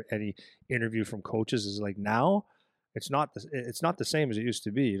or in any interview from coaches, is like, now it's not the same as it used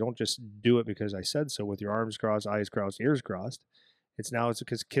to be. You don't just do it because I said so with your arms crossed, eyes crossed, ears crossed. It's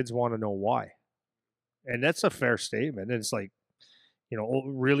because kids want to know why. And that's a fair statement. And it's like,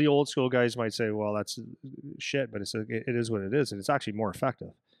 really old school guys might say, well, that's shit, but it is what it is. And it's actually more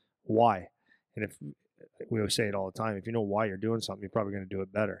effective. Why? And we always say it all the time. If you know why you're doing something, you're probably going to do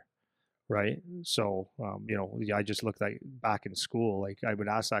it better. Right. So, I just looked back in school, like I would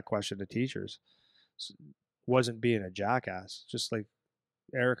ask that question to teachers. Wasn't being a jackass, just like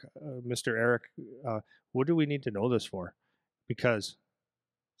Eric, Mr. Eric, what do we need to know this for? Because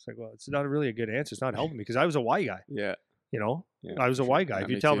it's like, well, it's not really a good answer. It's not helping me because I was a why guy. Yeah. Yeah, I was a why guy. Yeah, if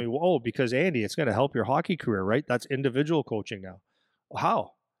you tell me, because Andy, it's going to help your hockey career, right? That's individual coaching now.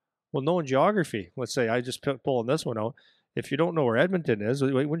 How? Well, knowing geography. Let's say I just pulling this one out. If you don't know where Edmonton is,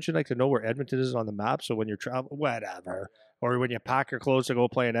 wouldn't you like to know where Edmonton is on the map? So when you're traveling, whatever, or when you pack your clothes to go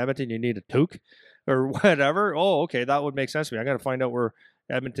play in Edmonton, you need a toque or whatever. Oh, okay, that would make sense to me. I got to find out where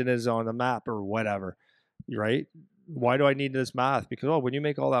Edmonton is on the map or whatever, right? Why do I need this math? Because when you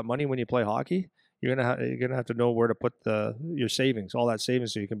make all that money when you play hockey, you're gonna have to know where to put your savings, all that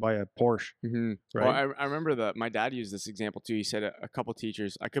savings, so you can buy a Porsche. Mm-hmm. Right? Well, I remember my dad used this example too. He said a couple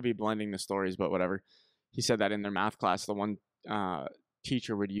teachers, I could be blending the stories, but whatever. He said that in their math class, the one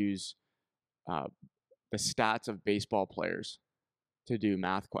teacher would use the stats of baseball players to do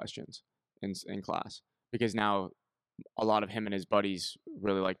math questions in class, because now a lot of him and his buddies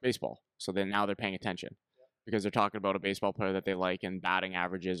really like baseball. So then now they're paying attention because they're talking about a baseball player that they like and batting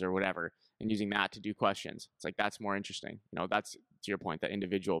averages or whatever, and using that to do questions. It's like, that's more interesting. That's, to your point, the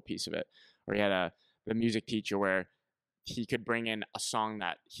individual piece of it. Or he had the music teacher where he could bring in a song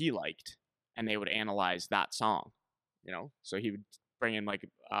that he liked and they would analyze that song, So he would bring in like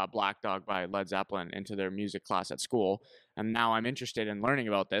Black Dog by Led Zeppelin into their music class at school. And now I'm interested in learning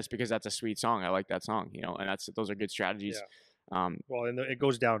about this because that's a sweet song. I like that song, and those are good strategies. Yeah. Well, and it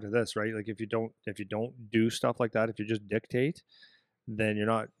goes down to this, right? Like if you don't do stuff like that, if you just dictate, then you're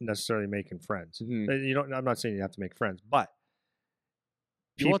not necessarily making friends. Mm-hmm. I'm not saying you have to make friends, but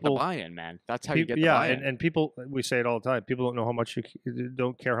you want the buy-in, man. That's how you get the buy-in. And people, we say it all the time. People don't know how much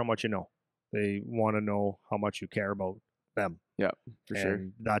don't care how much you know. They want to know how much you care about them. Yeah, for sure.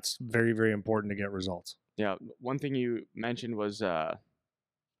 That's very, very important to get results. Yeah. One thing you mentioned was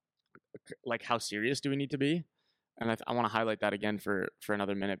like, how serious do we need to be? And I want to highlight that again for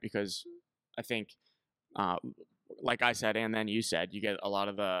another minute, because I think, like I said, and then you said, you get a lot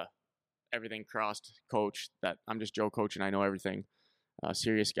of the everything crossed coach that I'm just Joe coach and I know everything,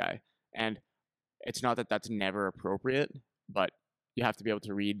 serious guy. And it's not that that's never appropriate, but you have to be able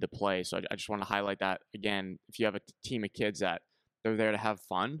to read the play. So I just want to highlight that again. If you have a team of kids that they're there to have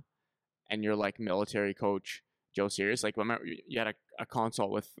fun, and you're like military coach Joe Serious, like remember you had a consult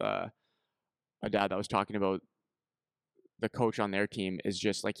with a dad that was talking about the coach on their team is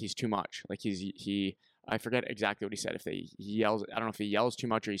just like, he's too much. Like I forget exactly what he said. If he yells, I don't know if he yells too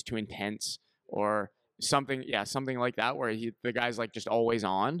much or he's too intense or something. Yeah, something like that, where the guy's like just always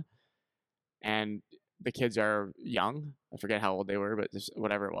on, and the kids are young. I forget how old they were, but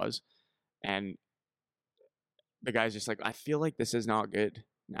whatever it was. And the guy's just like, I feel like this is not good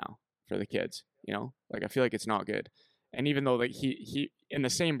now for the kids, like I feel like it's not good. And even though like he in the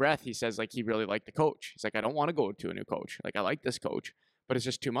same breath, he says like he really liked the coach. He's like, I don't want to go to a new coach. Like, I like this coach, but it's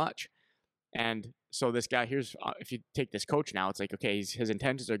just too much. And so this guy, if you take this coach now, it's like, okay, his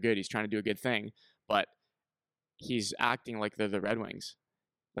intentions are good. He's trying to do a good thing, but he's acting like they're the Red Wings.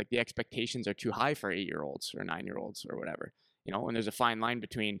 Like, the expectations are too high for 8-year-olds or 9-year-olds or whatever, and there's a fine line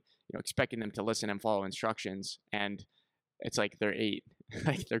between, expecting them to listen and follow instructions, and it's like they're 8.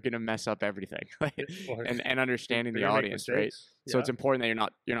 Like, they're going to mess up everything. and understanding the audience, right? Yeah. So it's important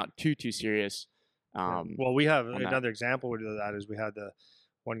that you're not too serious. Well, we have another example of that is we had the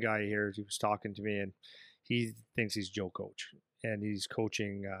one guy here, he was talking to me, and he thinks he's Joe coach, and he's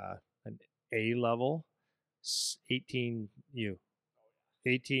coaching an A level 18U.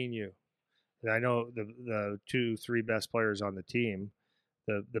 And I know the 2-3 best players on the team.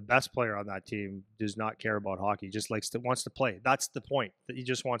 The best player on that team does not care about hockey. He just wants to play. That's the point. That he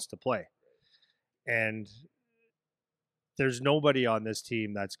just wants to play. And there's nobody on this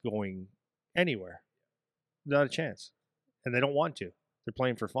team that's going anywhere. Not a chance. And they don't want to. They're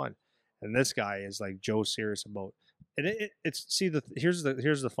playing for fun. And this guy is like Joe serious about. And here's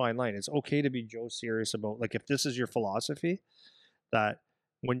the fine line. It's okay to be Joe serious about, like, if this is your philosophy, that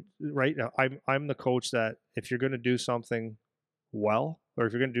when right now I'm the coach that if you're going to do something well, or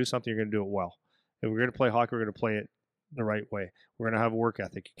if you're going to do something, you're going to do it well. If we're going to play hockey, we're going to play it the right way. We're going to have work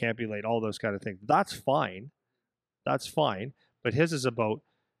ethic. You can't be late, all those kind of things. That's fine. But his is about,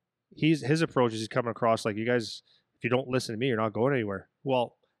 his approach is he's coming across like, you guys, if you don't listen to me, you're not going anywhere.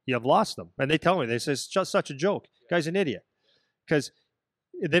 Well, you have lost them. And they tell me, they say, it's just such a joke. Guy's an idiot. Because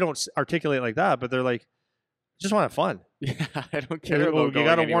they don't articulate like that, but they're like, just want to have fun. Yeah, I don't care about you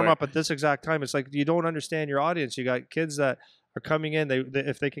got to warm up at this exact time. It's like, you don't understand your audience. You got kids that are coming in. They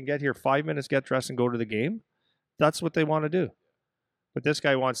if they can get here 5 minutes, get dressed, and go to the game, that's what they want to do. But this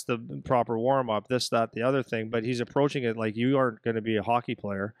guy wants the proper warm up, this, that, the other thing. But he's approaching it like you aren't going to be a hockey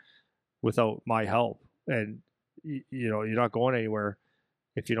player without my help, and you're not going anywhere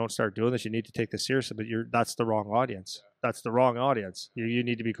if you don't start doing this. You need to take this seriously. But that's the wrong audience. That's the wrong audience. You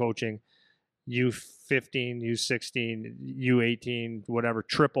need to be coaching U15, U16, U18, whatever,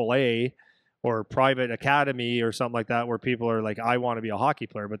 AAA or private academy or something like that, where people are like, I want to be a hockey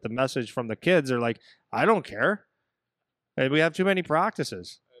player. But the message from the kids are like, I don't care. And we have too many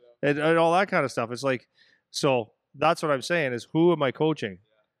practices and all that kind of stuff. It's like, so that's what I'm saying is, who am I coaching?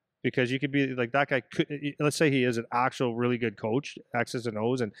 Because you could be like that guy. Let's say he is an actual really good coach, X's and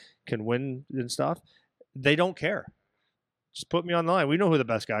O's, and can win and stuff. They don't care. Just put me on the line. We know who the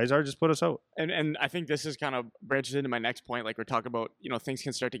best guys are. Just put us out. And I think this is kind of branches into my next point. Like we're talking about, things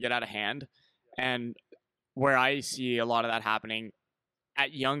can start to get out of hand. And where I see a lot of that happening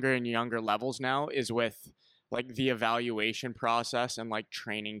at younger and younger levels now is with like the evaluation process and like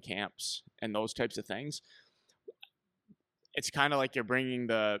training camps and those types of things. It's kind of like you're bringing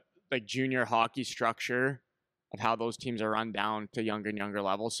the like junior hockey structure of how those teams are run down to younger and younger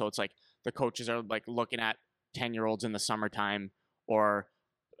levels. So it's like the coaches are like looking at 10-year-olds in the summertime, or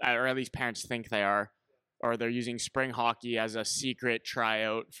at least parents think they are, or they're using spring hockey as a secret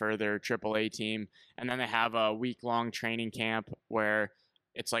tryout for their AAA team. And then they have a week-long training camp where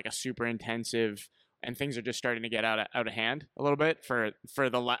it's like a super intensive, and things are just starting to get out of hand a little bit for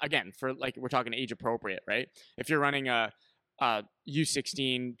like, we're talking age appropriate, right? If you're running a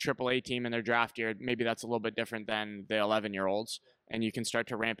U16 AAA team in their draft year, maybe that's a little bit different than the 11-year-olds, and you can start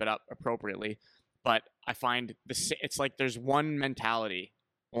to ramp it up appropriately. But I find it's like there's one mentality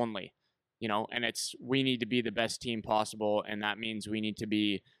only, and it's, we need to be the best team possible, and that means we need to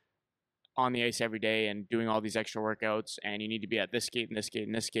be on the ice every day and doing all these extra workouts, and you need to be at this skate and this skate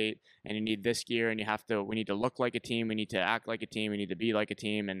and this skate, and you need this gear, and we need to look like a team, we need to act like a team, we need to be like a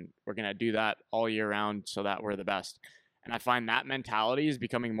team, and we're going to do that all year round so that we're the best. And I find that mentality is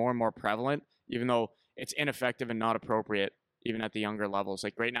becoming more and more prevalent, even though it's ineffective and not appropriate, even at the younger levels.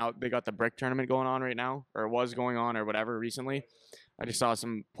 Like right now, they got the brick tournament going on right now, or was going on, or whatever recently. I just saw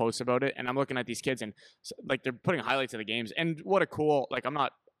some posts about it, and I'm looking at these kids, and like they're putting highlights of the games. And what a cool, like I'm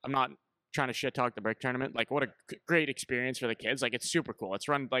not trying to shit talk the brick tournament. Like what a great experience for the kids. Like it's super cool. It's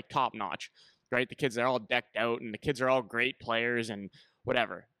run like top notch, right? The kids, they're all decked out, and the kids are all great players and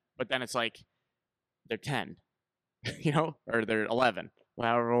whatever. But then it's like they're 10, or they're 11,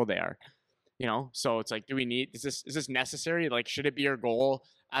 however old they are. So it's like, is this necessary? Like, should it be your goal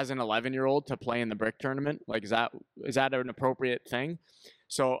as an 11-year-old to play in the brick tournament? Like, is that an appropriate thing?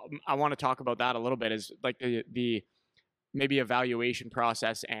 So I want to talk about that a little bit, is like the maybe evaluation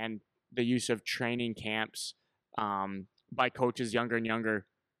process and the use of training camps by coaches younger and younger.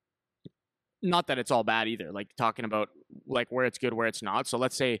 Not that it's all bad either, like talking about like where it's good, where it's not. So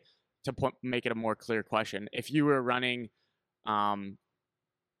let's say, make it a more clear question, if you were running,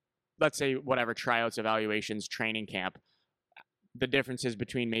 let's say whatever, tryouts, evaluations, training camp, the differences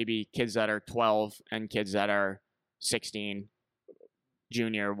between maybe kids that are 12 and kids that are 16,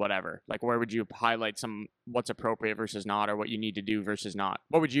 junior, whatever, like where would you highlight what's appropriate versus not, or what you need to do versus not?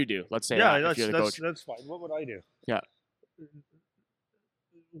 What would you do? Let's say if you're the coach. That's fine. What would I do? Yeah.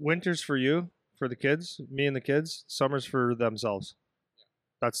 Winter's for you, for the kids, me and the kids. Summer's for themselves.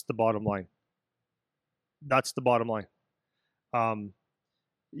 That's the bottom line. That's the bottom line.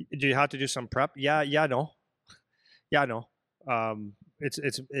 Do you have to do some prep? Yeah, no.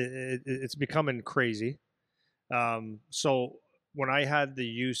 It's becoming crazy. So when I had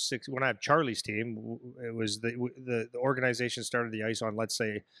the U6, when I had Charlie's team, it was the organization started the ice on, let's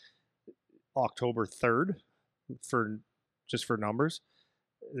say, October 3rd for numbers.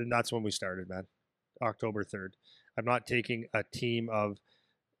 And that's when we started, man. October 3rd. I'm not taking a team of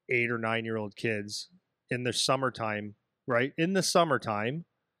 8 or 9-year-old kids in the summertime, right? In the summertime,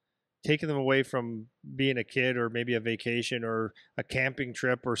 taking them away from being a kid, or maybe a vacation or a camping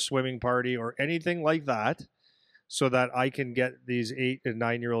trip or swimming party or anything like that, so that I can get these 8 and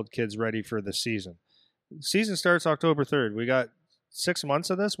 9-year-old kids ready for the season. The season starts October 3rd. We got 6 months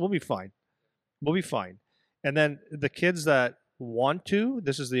of this. We'll be fine. And then the kids that want to,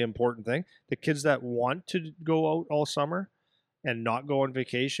 this is the important thing, the kids that want to go out all summer and not go on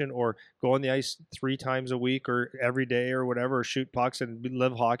vacation or go on the ice 3 times a week or every day or whatever, or shoot pucks and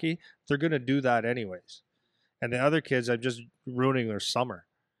live hockey, they're going to do that anyways. And the other kids, I'm just ruining their summer.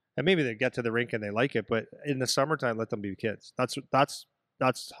 And maybe they get to the rink and they like it, but in the summertime, let them be kids.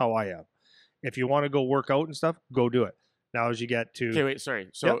 That's how I am. If you want to go work out and stuff, go do it. Now, as you get to... Okay, wait, sorry.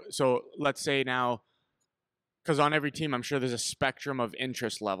 So let's say now because on every team, I'm sure there's a spectrum of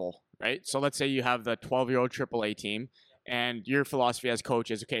interest level, right? So let's say you have the 12-year-old AAA team, and your philosophy as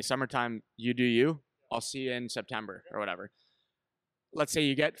coach is, okay, summertime, you do you. I'll see you in September or whatever. Let's say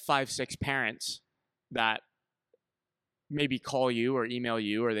you get 5-6 parents that maybe call you or email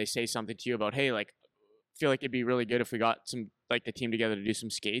you, or they say something to you about, hey, like, feel like it'd be really good if we got some, like, the team together to do some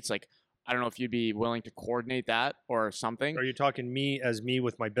skates. Like, I don't know if you'd be willing to coordinate that or something. Are you talking me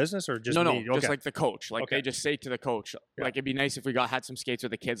with my business, or just no, me? just like the coach. Like, Okay. they just say to the coach, Yeah. like, it'd be nice if we had some skates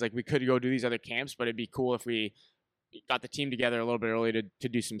with the kids. Like, we could go do these other camps, but it'd be cool if we got the team together a little bit early to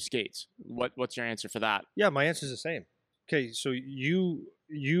do some skates. What's your answer for that? Yeah, my answer is the same. Okay, so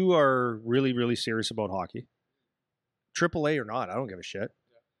you are really, really serious about hockey, AAA or not. I don't give a shit.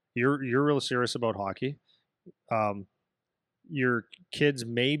 You're real serious about hockey. Your kids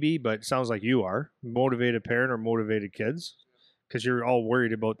maybe, but it sounds like you are motivated parent or motivated kids, because you're all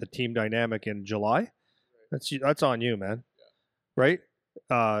worried about the team dynamic in July. That's on you, man. Right?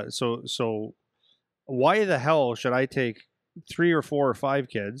 So why the hell should I take 3 or 4 or 5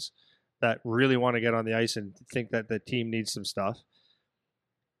 kids that really want to get on the ice and think that the team needs some stuff,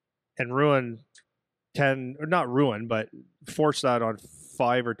 and ruin 10, or not ruin, but force that on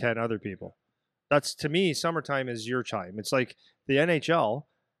 5 or 10 other people? That's, to me, summertime is your time. It's like the NHL,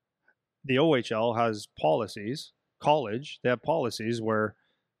 the OHL has policies. College, they have policies where,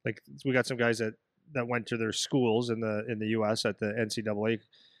 like, we got some guys that went to their schools in the U.S. at the NCAA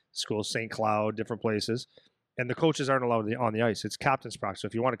schools, St. Cloud, different places, and the coaches aren't allowed on the ice. It's captain's practice. So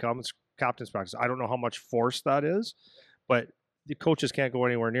if you want to come, it's captain's practice. I don't know how much force that is, but the coaches can't go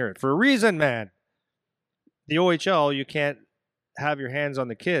anywhere near it for a reason, man. The OHL, you can't have your hands on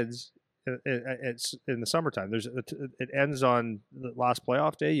the kids. It's in the summertime. It ends on the last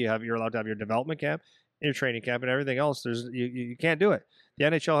playoff day. You're allowed to have your development camp, your training camp, and everything else. You can't do it. The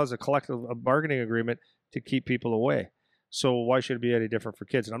NHL has a collective bargaining agreement to keep people away. So why should it be any different for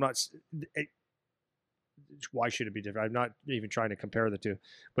kids? And I'm not. Why should it be different? I'm not even trying to compare the two.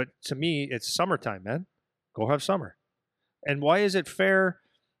 But to me, it's summertime, man. Go have summer. And why is it fair?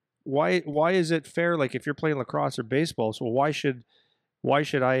 Why is it fair? Like, if you're playing lacrosse or baseball, so why should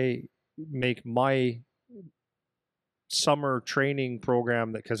I make my summer training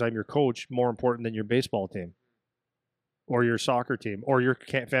program, that, because I'm your coach, more important than your baseball team or your soccer team or your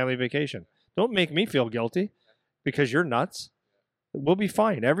family vacation? Don't make me feel guilty because you're nuts. We'll be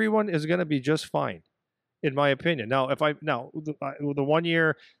fine. Everyone is going to be just fine, in my opinion. Now, the 1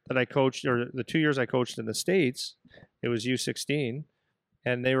 year that I coached, or the 2 years I coached in the States, it was U16,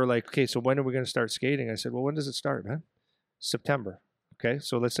 and they were like, okay, so when are we going to start skating? I said, well, when does it start, man? September. Okay,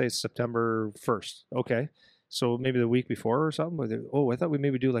 so let's say it's September 1st. Okay, so maybe the week before or something. Oh, I thought we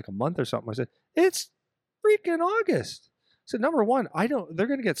maybe do like a month or something. I said, it's freaking August. So number one, they're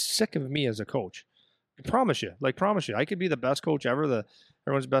going to get sick of me as a coach. I promise you. I could be the best coach ever,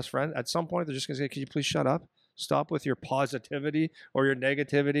 everyone's best friend. At some point, they're just going to say, could you please shut up? Stop with your positivity or your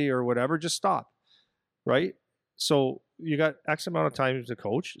negativity or whatever. Just stop, right? So you got X amount of time to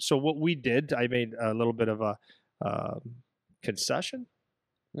coach. So what we did, I made a little bit of a concession.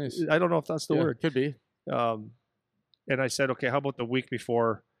 Nice. I don't know if that's the word. Could be. And I said, okay, how about the week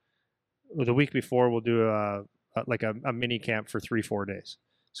before? The week before, we'll do a mini camp for 3-4 days.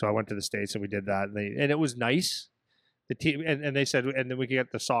 So I went to the States and we did that, and it was nice. The team and they said, and then we could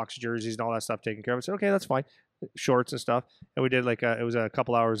get the socks, jerseys, and all that stuff taken care of. I said, okay, that's fine, shorts and stuff. And we did it was a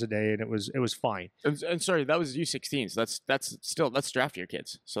couple hours a day, and it was fine. And sorry, that was U16. So that's draft year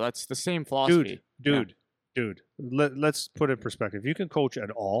kids. So that's the same philosophy. Dude. Let's put it in perspective. You can coach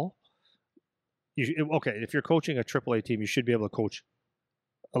at all. If you're coaching a AAA team, you should be able to coach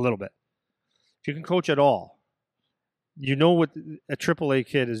a little bit. If you can coach at all, you know what a AAA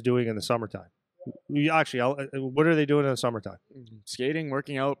kid is doing in the summertime. What are they doing in the summertime? Skating,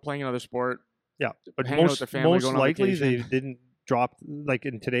 working out, playing another sport. Yeah, but hanging out with their family, most going on likely they vacation. didn't drop, like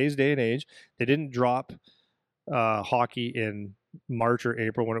in today's day and age, they didn't drop hockey in March or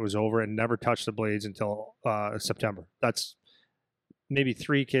April when it was over and never touch the blades until September. That's maybe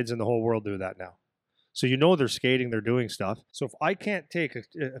 3 kids in the whole world do that now. So they're skating, they're doing stuff. So if I can't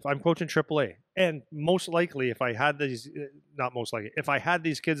if I'm coaching AAA, and most likely if I had these, not most likely, if I had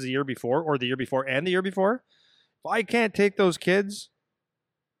these kids the year before or the year before and the year before, if I can't take those kids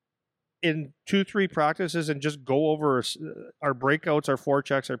in 2-3 practices and just go over our breakouts, our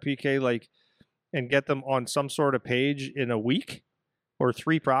forechecks, our PK, and get them on some sort of page in a week or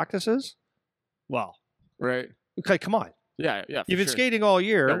 3 practices, well, right. Okay, come on. Yeah. You've been skating all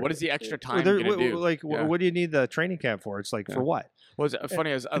year. Yeah, what is the extra time going to do? What do you need the training camp for? It's for what? Well, it's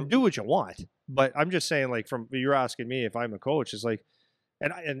funny as do what you want, but I'm just saying, you're asking me if I'm a coach. It's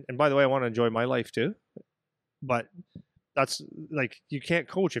and by the way, I want to enjoy my life too. but that's like you can't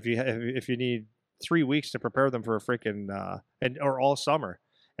coach if you need 3 weeks to prepare them for a freaking or all summer.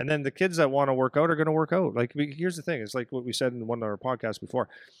 And then the kids that want to work out are going to work out. Like here's the thing: it's like what we said in one of our podcasts before.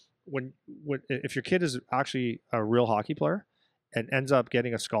 When if your kid is actually a real hockey player and ends up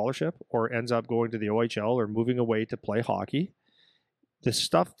getting a scholarship or ends up going to the OHL or moving away to play hockey, the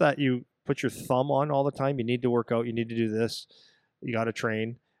stuff that you put your thumb on all the time, you need to work out, you need to do this, you got to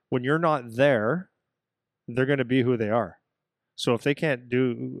train. When you're not there, they're going to be who they are. So if they can't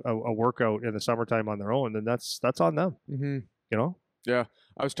do a workout in the summertime on their own, then that's on them. Mm-hmm. You know? Yeah.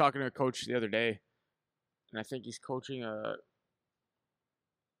 I was talking to a coach the other day, and I think he's coaching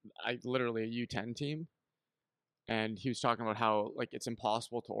literally a U10 team. And he was talking about how like it's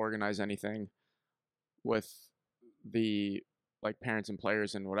impossible to organize anything with the like parents and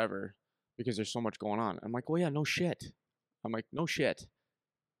players and whatever because there's so much going on. I'm like, well, yeah, no shit. I'm like, no shit,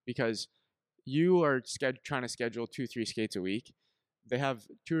 because you are trying to schedule 2-3 skates a week. They have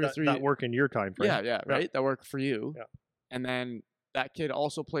two or three that work in your time frame. Yeah, right. That work for you. Yeah. And then that kid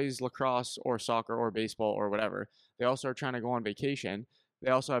also plays lacrosse or soccer or baseball or whatever. They also are trying to go on vacation.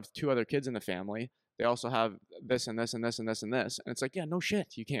 They also have 2 other kids in the family. They also have this and this and this and this and this. And it's like, yeah, no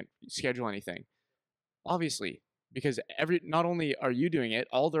shit. You can't schedule anything. Obviously, because not only are you doing it,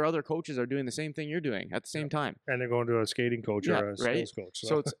 all their other coaches are doing the same thing you're doing at the same time. And they're going to a skating coach or a skills coach.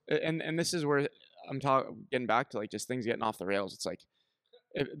 So it's and this is where I'm getting back to like just things getting off the rails. It's like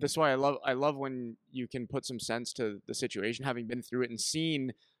that's why I love when you can put some sense to the situation, having been through it and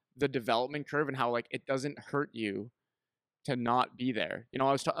seen the development curve and how like it doesn't hurt you to not be there. You know,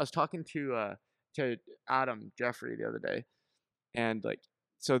 I was talking to Adam Jeffrey the other day, and like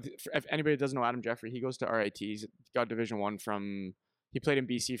so if anybody doesn't know Adam Jeffrey, he goes to RIT. He's got Division 1 from. He played in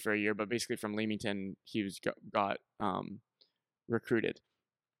BC for a year, but basically from Leamington, he was got recruited,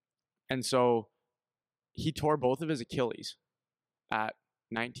 and so he tore both of his Achilles at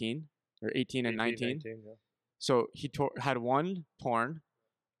 19 or 18 and 19. Yeah. So he had one torn,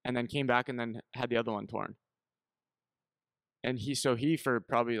 and then came back and then had the other one torn. And he for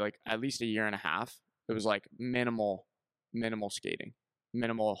probably like at least a year and a half, it was like minimal skating,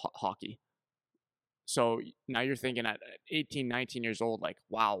 minimal hockey. So now you're thinking at 18, 19 years old, like,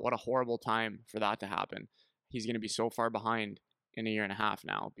 wow, what a horrible time for that to happen. He's going to be so far behind in a year and a half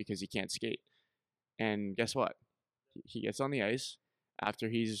now because he can't skate. And guess what? He gets on the ice after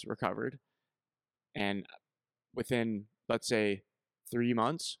he's recovered, and within, let's say, 3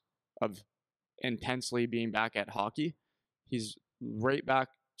 months of intensely being back at hockey, he's right back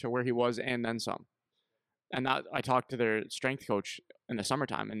to where he was and then some. And that I talked to their strength coach in the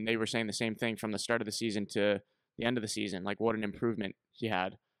summertime, and they were saying the same thing from the start of the season to the end of the season, like what an improvement he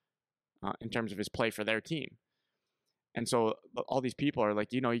had in terms of his play for their team. And so all these people are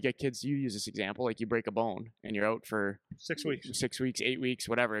like, you know, you get kids, you use this example, like you break a bone and you're out for 6 weeks, 8 weeks,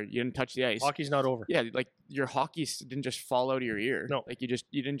 whatever. You didn't touch the ice. Hockey's not over. Yeah, like your hockey didn't just fall out of your ear. No. Like you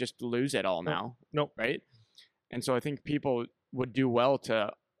didn't just lose it all now. No. Right? And so I think people would do well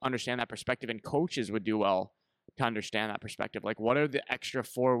to understand that perspective, and coaches would do well to understand that perspective. Like, what are the extra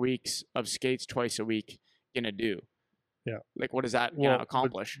 4 weeks of skates twice a week gonna do? Yeah. Like, what does that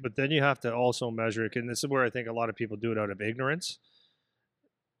accomplish? But then you have to also measure it, and this is where I think a lot of people do it out of ignorance,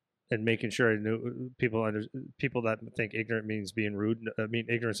 and making sure people that think ignorant means being rude. I mean,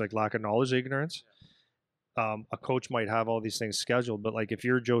 ignorance like lack of knowledge, ignorance. A coach might have all these things scheduled, but like if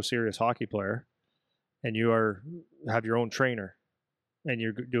you're a Joe Serious hockey player, and you have your own trainer, and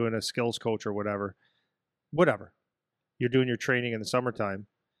you're doing a skills coach or whatever, you're doing your training in the summertime.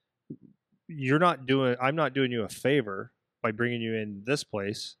 I'm not doing you a favor by bringing you in this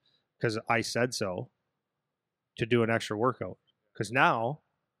place because I said so to do an extra workout. Because now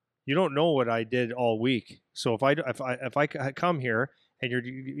you don't know what I did all week. So if I come here and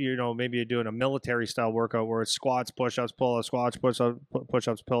maybe you're doing a military style workout where it's squats, push-ups, pull-ups, squats,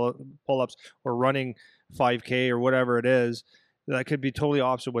 push-ups, pull-ups, or running 5K or whatever it is, that could be totally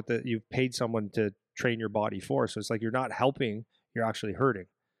opposite what you've paid someone to train your body for. So it's like you're not helping, you're actually hurting.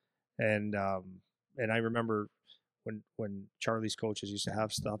 And I remember when Charlie's coaches used to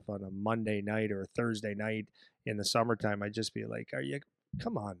have stuff on a Monday night or a Thursday night in the summertime, I'd just be like,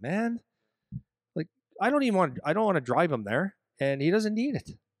 come on, man. Like, I don't want to drive him there, and he doesn't need it.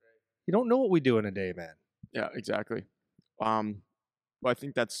 You don't know what we do in a day, man. Yeah, exactly. Well, I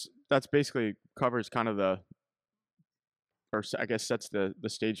think that's basically covers kind of or I guess sets the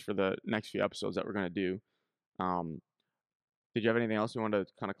stage for the next few episodes that we're going to do. Did you have anything else you wanted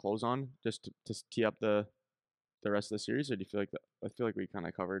to kind of close on, just to tee up the rest of the series, or do you feel like I feel like we kind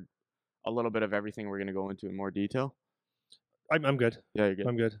of covered a little bit of everything we're going to go into in more detail? I'm good. Yeah, you're good.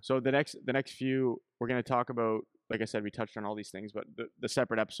 I'm good. So the next few, we're gonna talk about, like I said, we touched on all these things, but the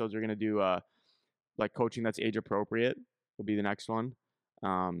separate episodes we're gonna do like coaching that's age appropriate will be the next one,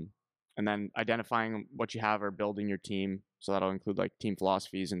 and then identifying what you have or building your team. So that'll include like team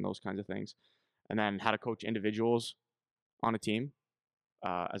philosophies and those kinds of things, and then how to coach individuals on a team,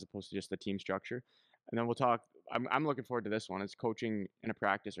 as opposed to just the team structure. And then we'll talk. I'm looking forward to this one. It's coaching in a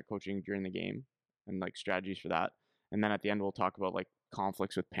practice or coaching during the game, and like strategies for that. And then at the end we'll talk about like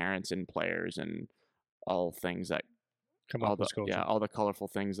conflicts with parents and players and all things that Come all up the with coaching. all the colorful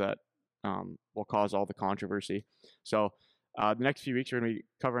things that will cause all the controversy. So the next few weeks we're gonna be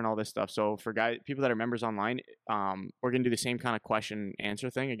covering all this stuff. So for people that are members online, we're gonna do the same kind of question answer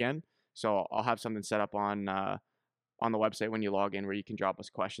thing again. So I'll have something set up on the website when you log in where you can drop us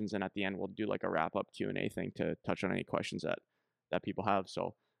questions, and at the end we'll do like a wrap up Q&A thing to touch on any questions that people have.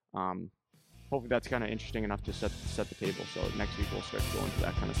 So hopefully that's kind of interesting enough to set the table. So next week we'll start going into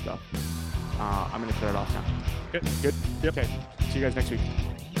that kind of stuff. I'm gonna shut it off now. Good. Good. Yep. Okay. See you guys next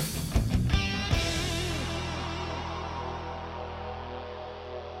week.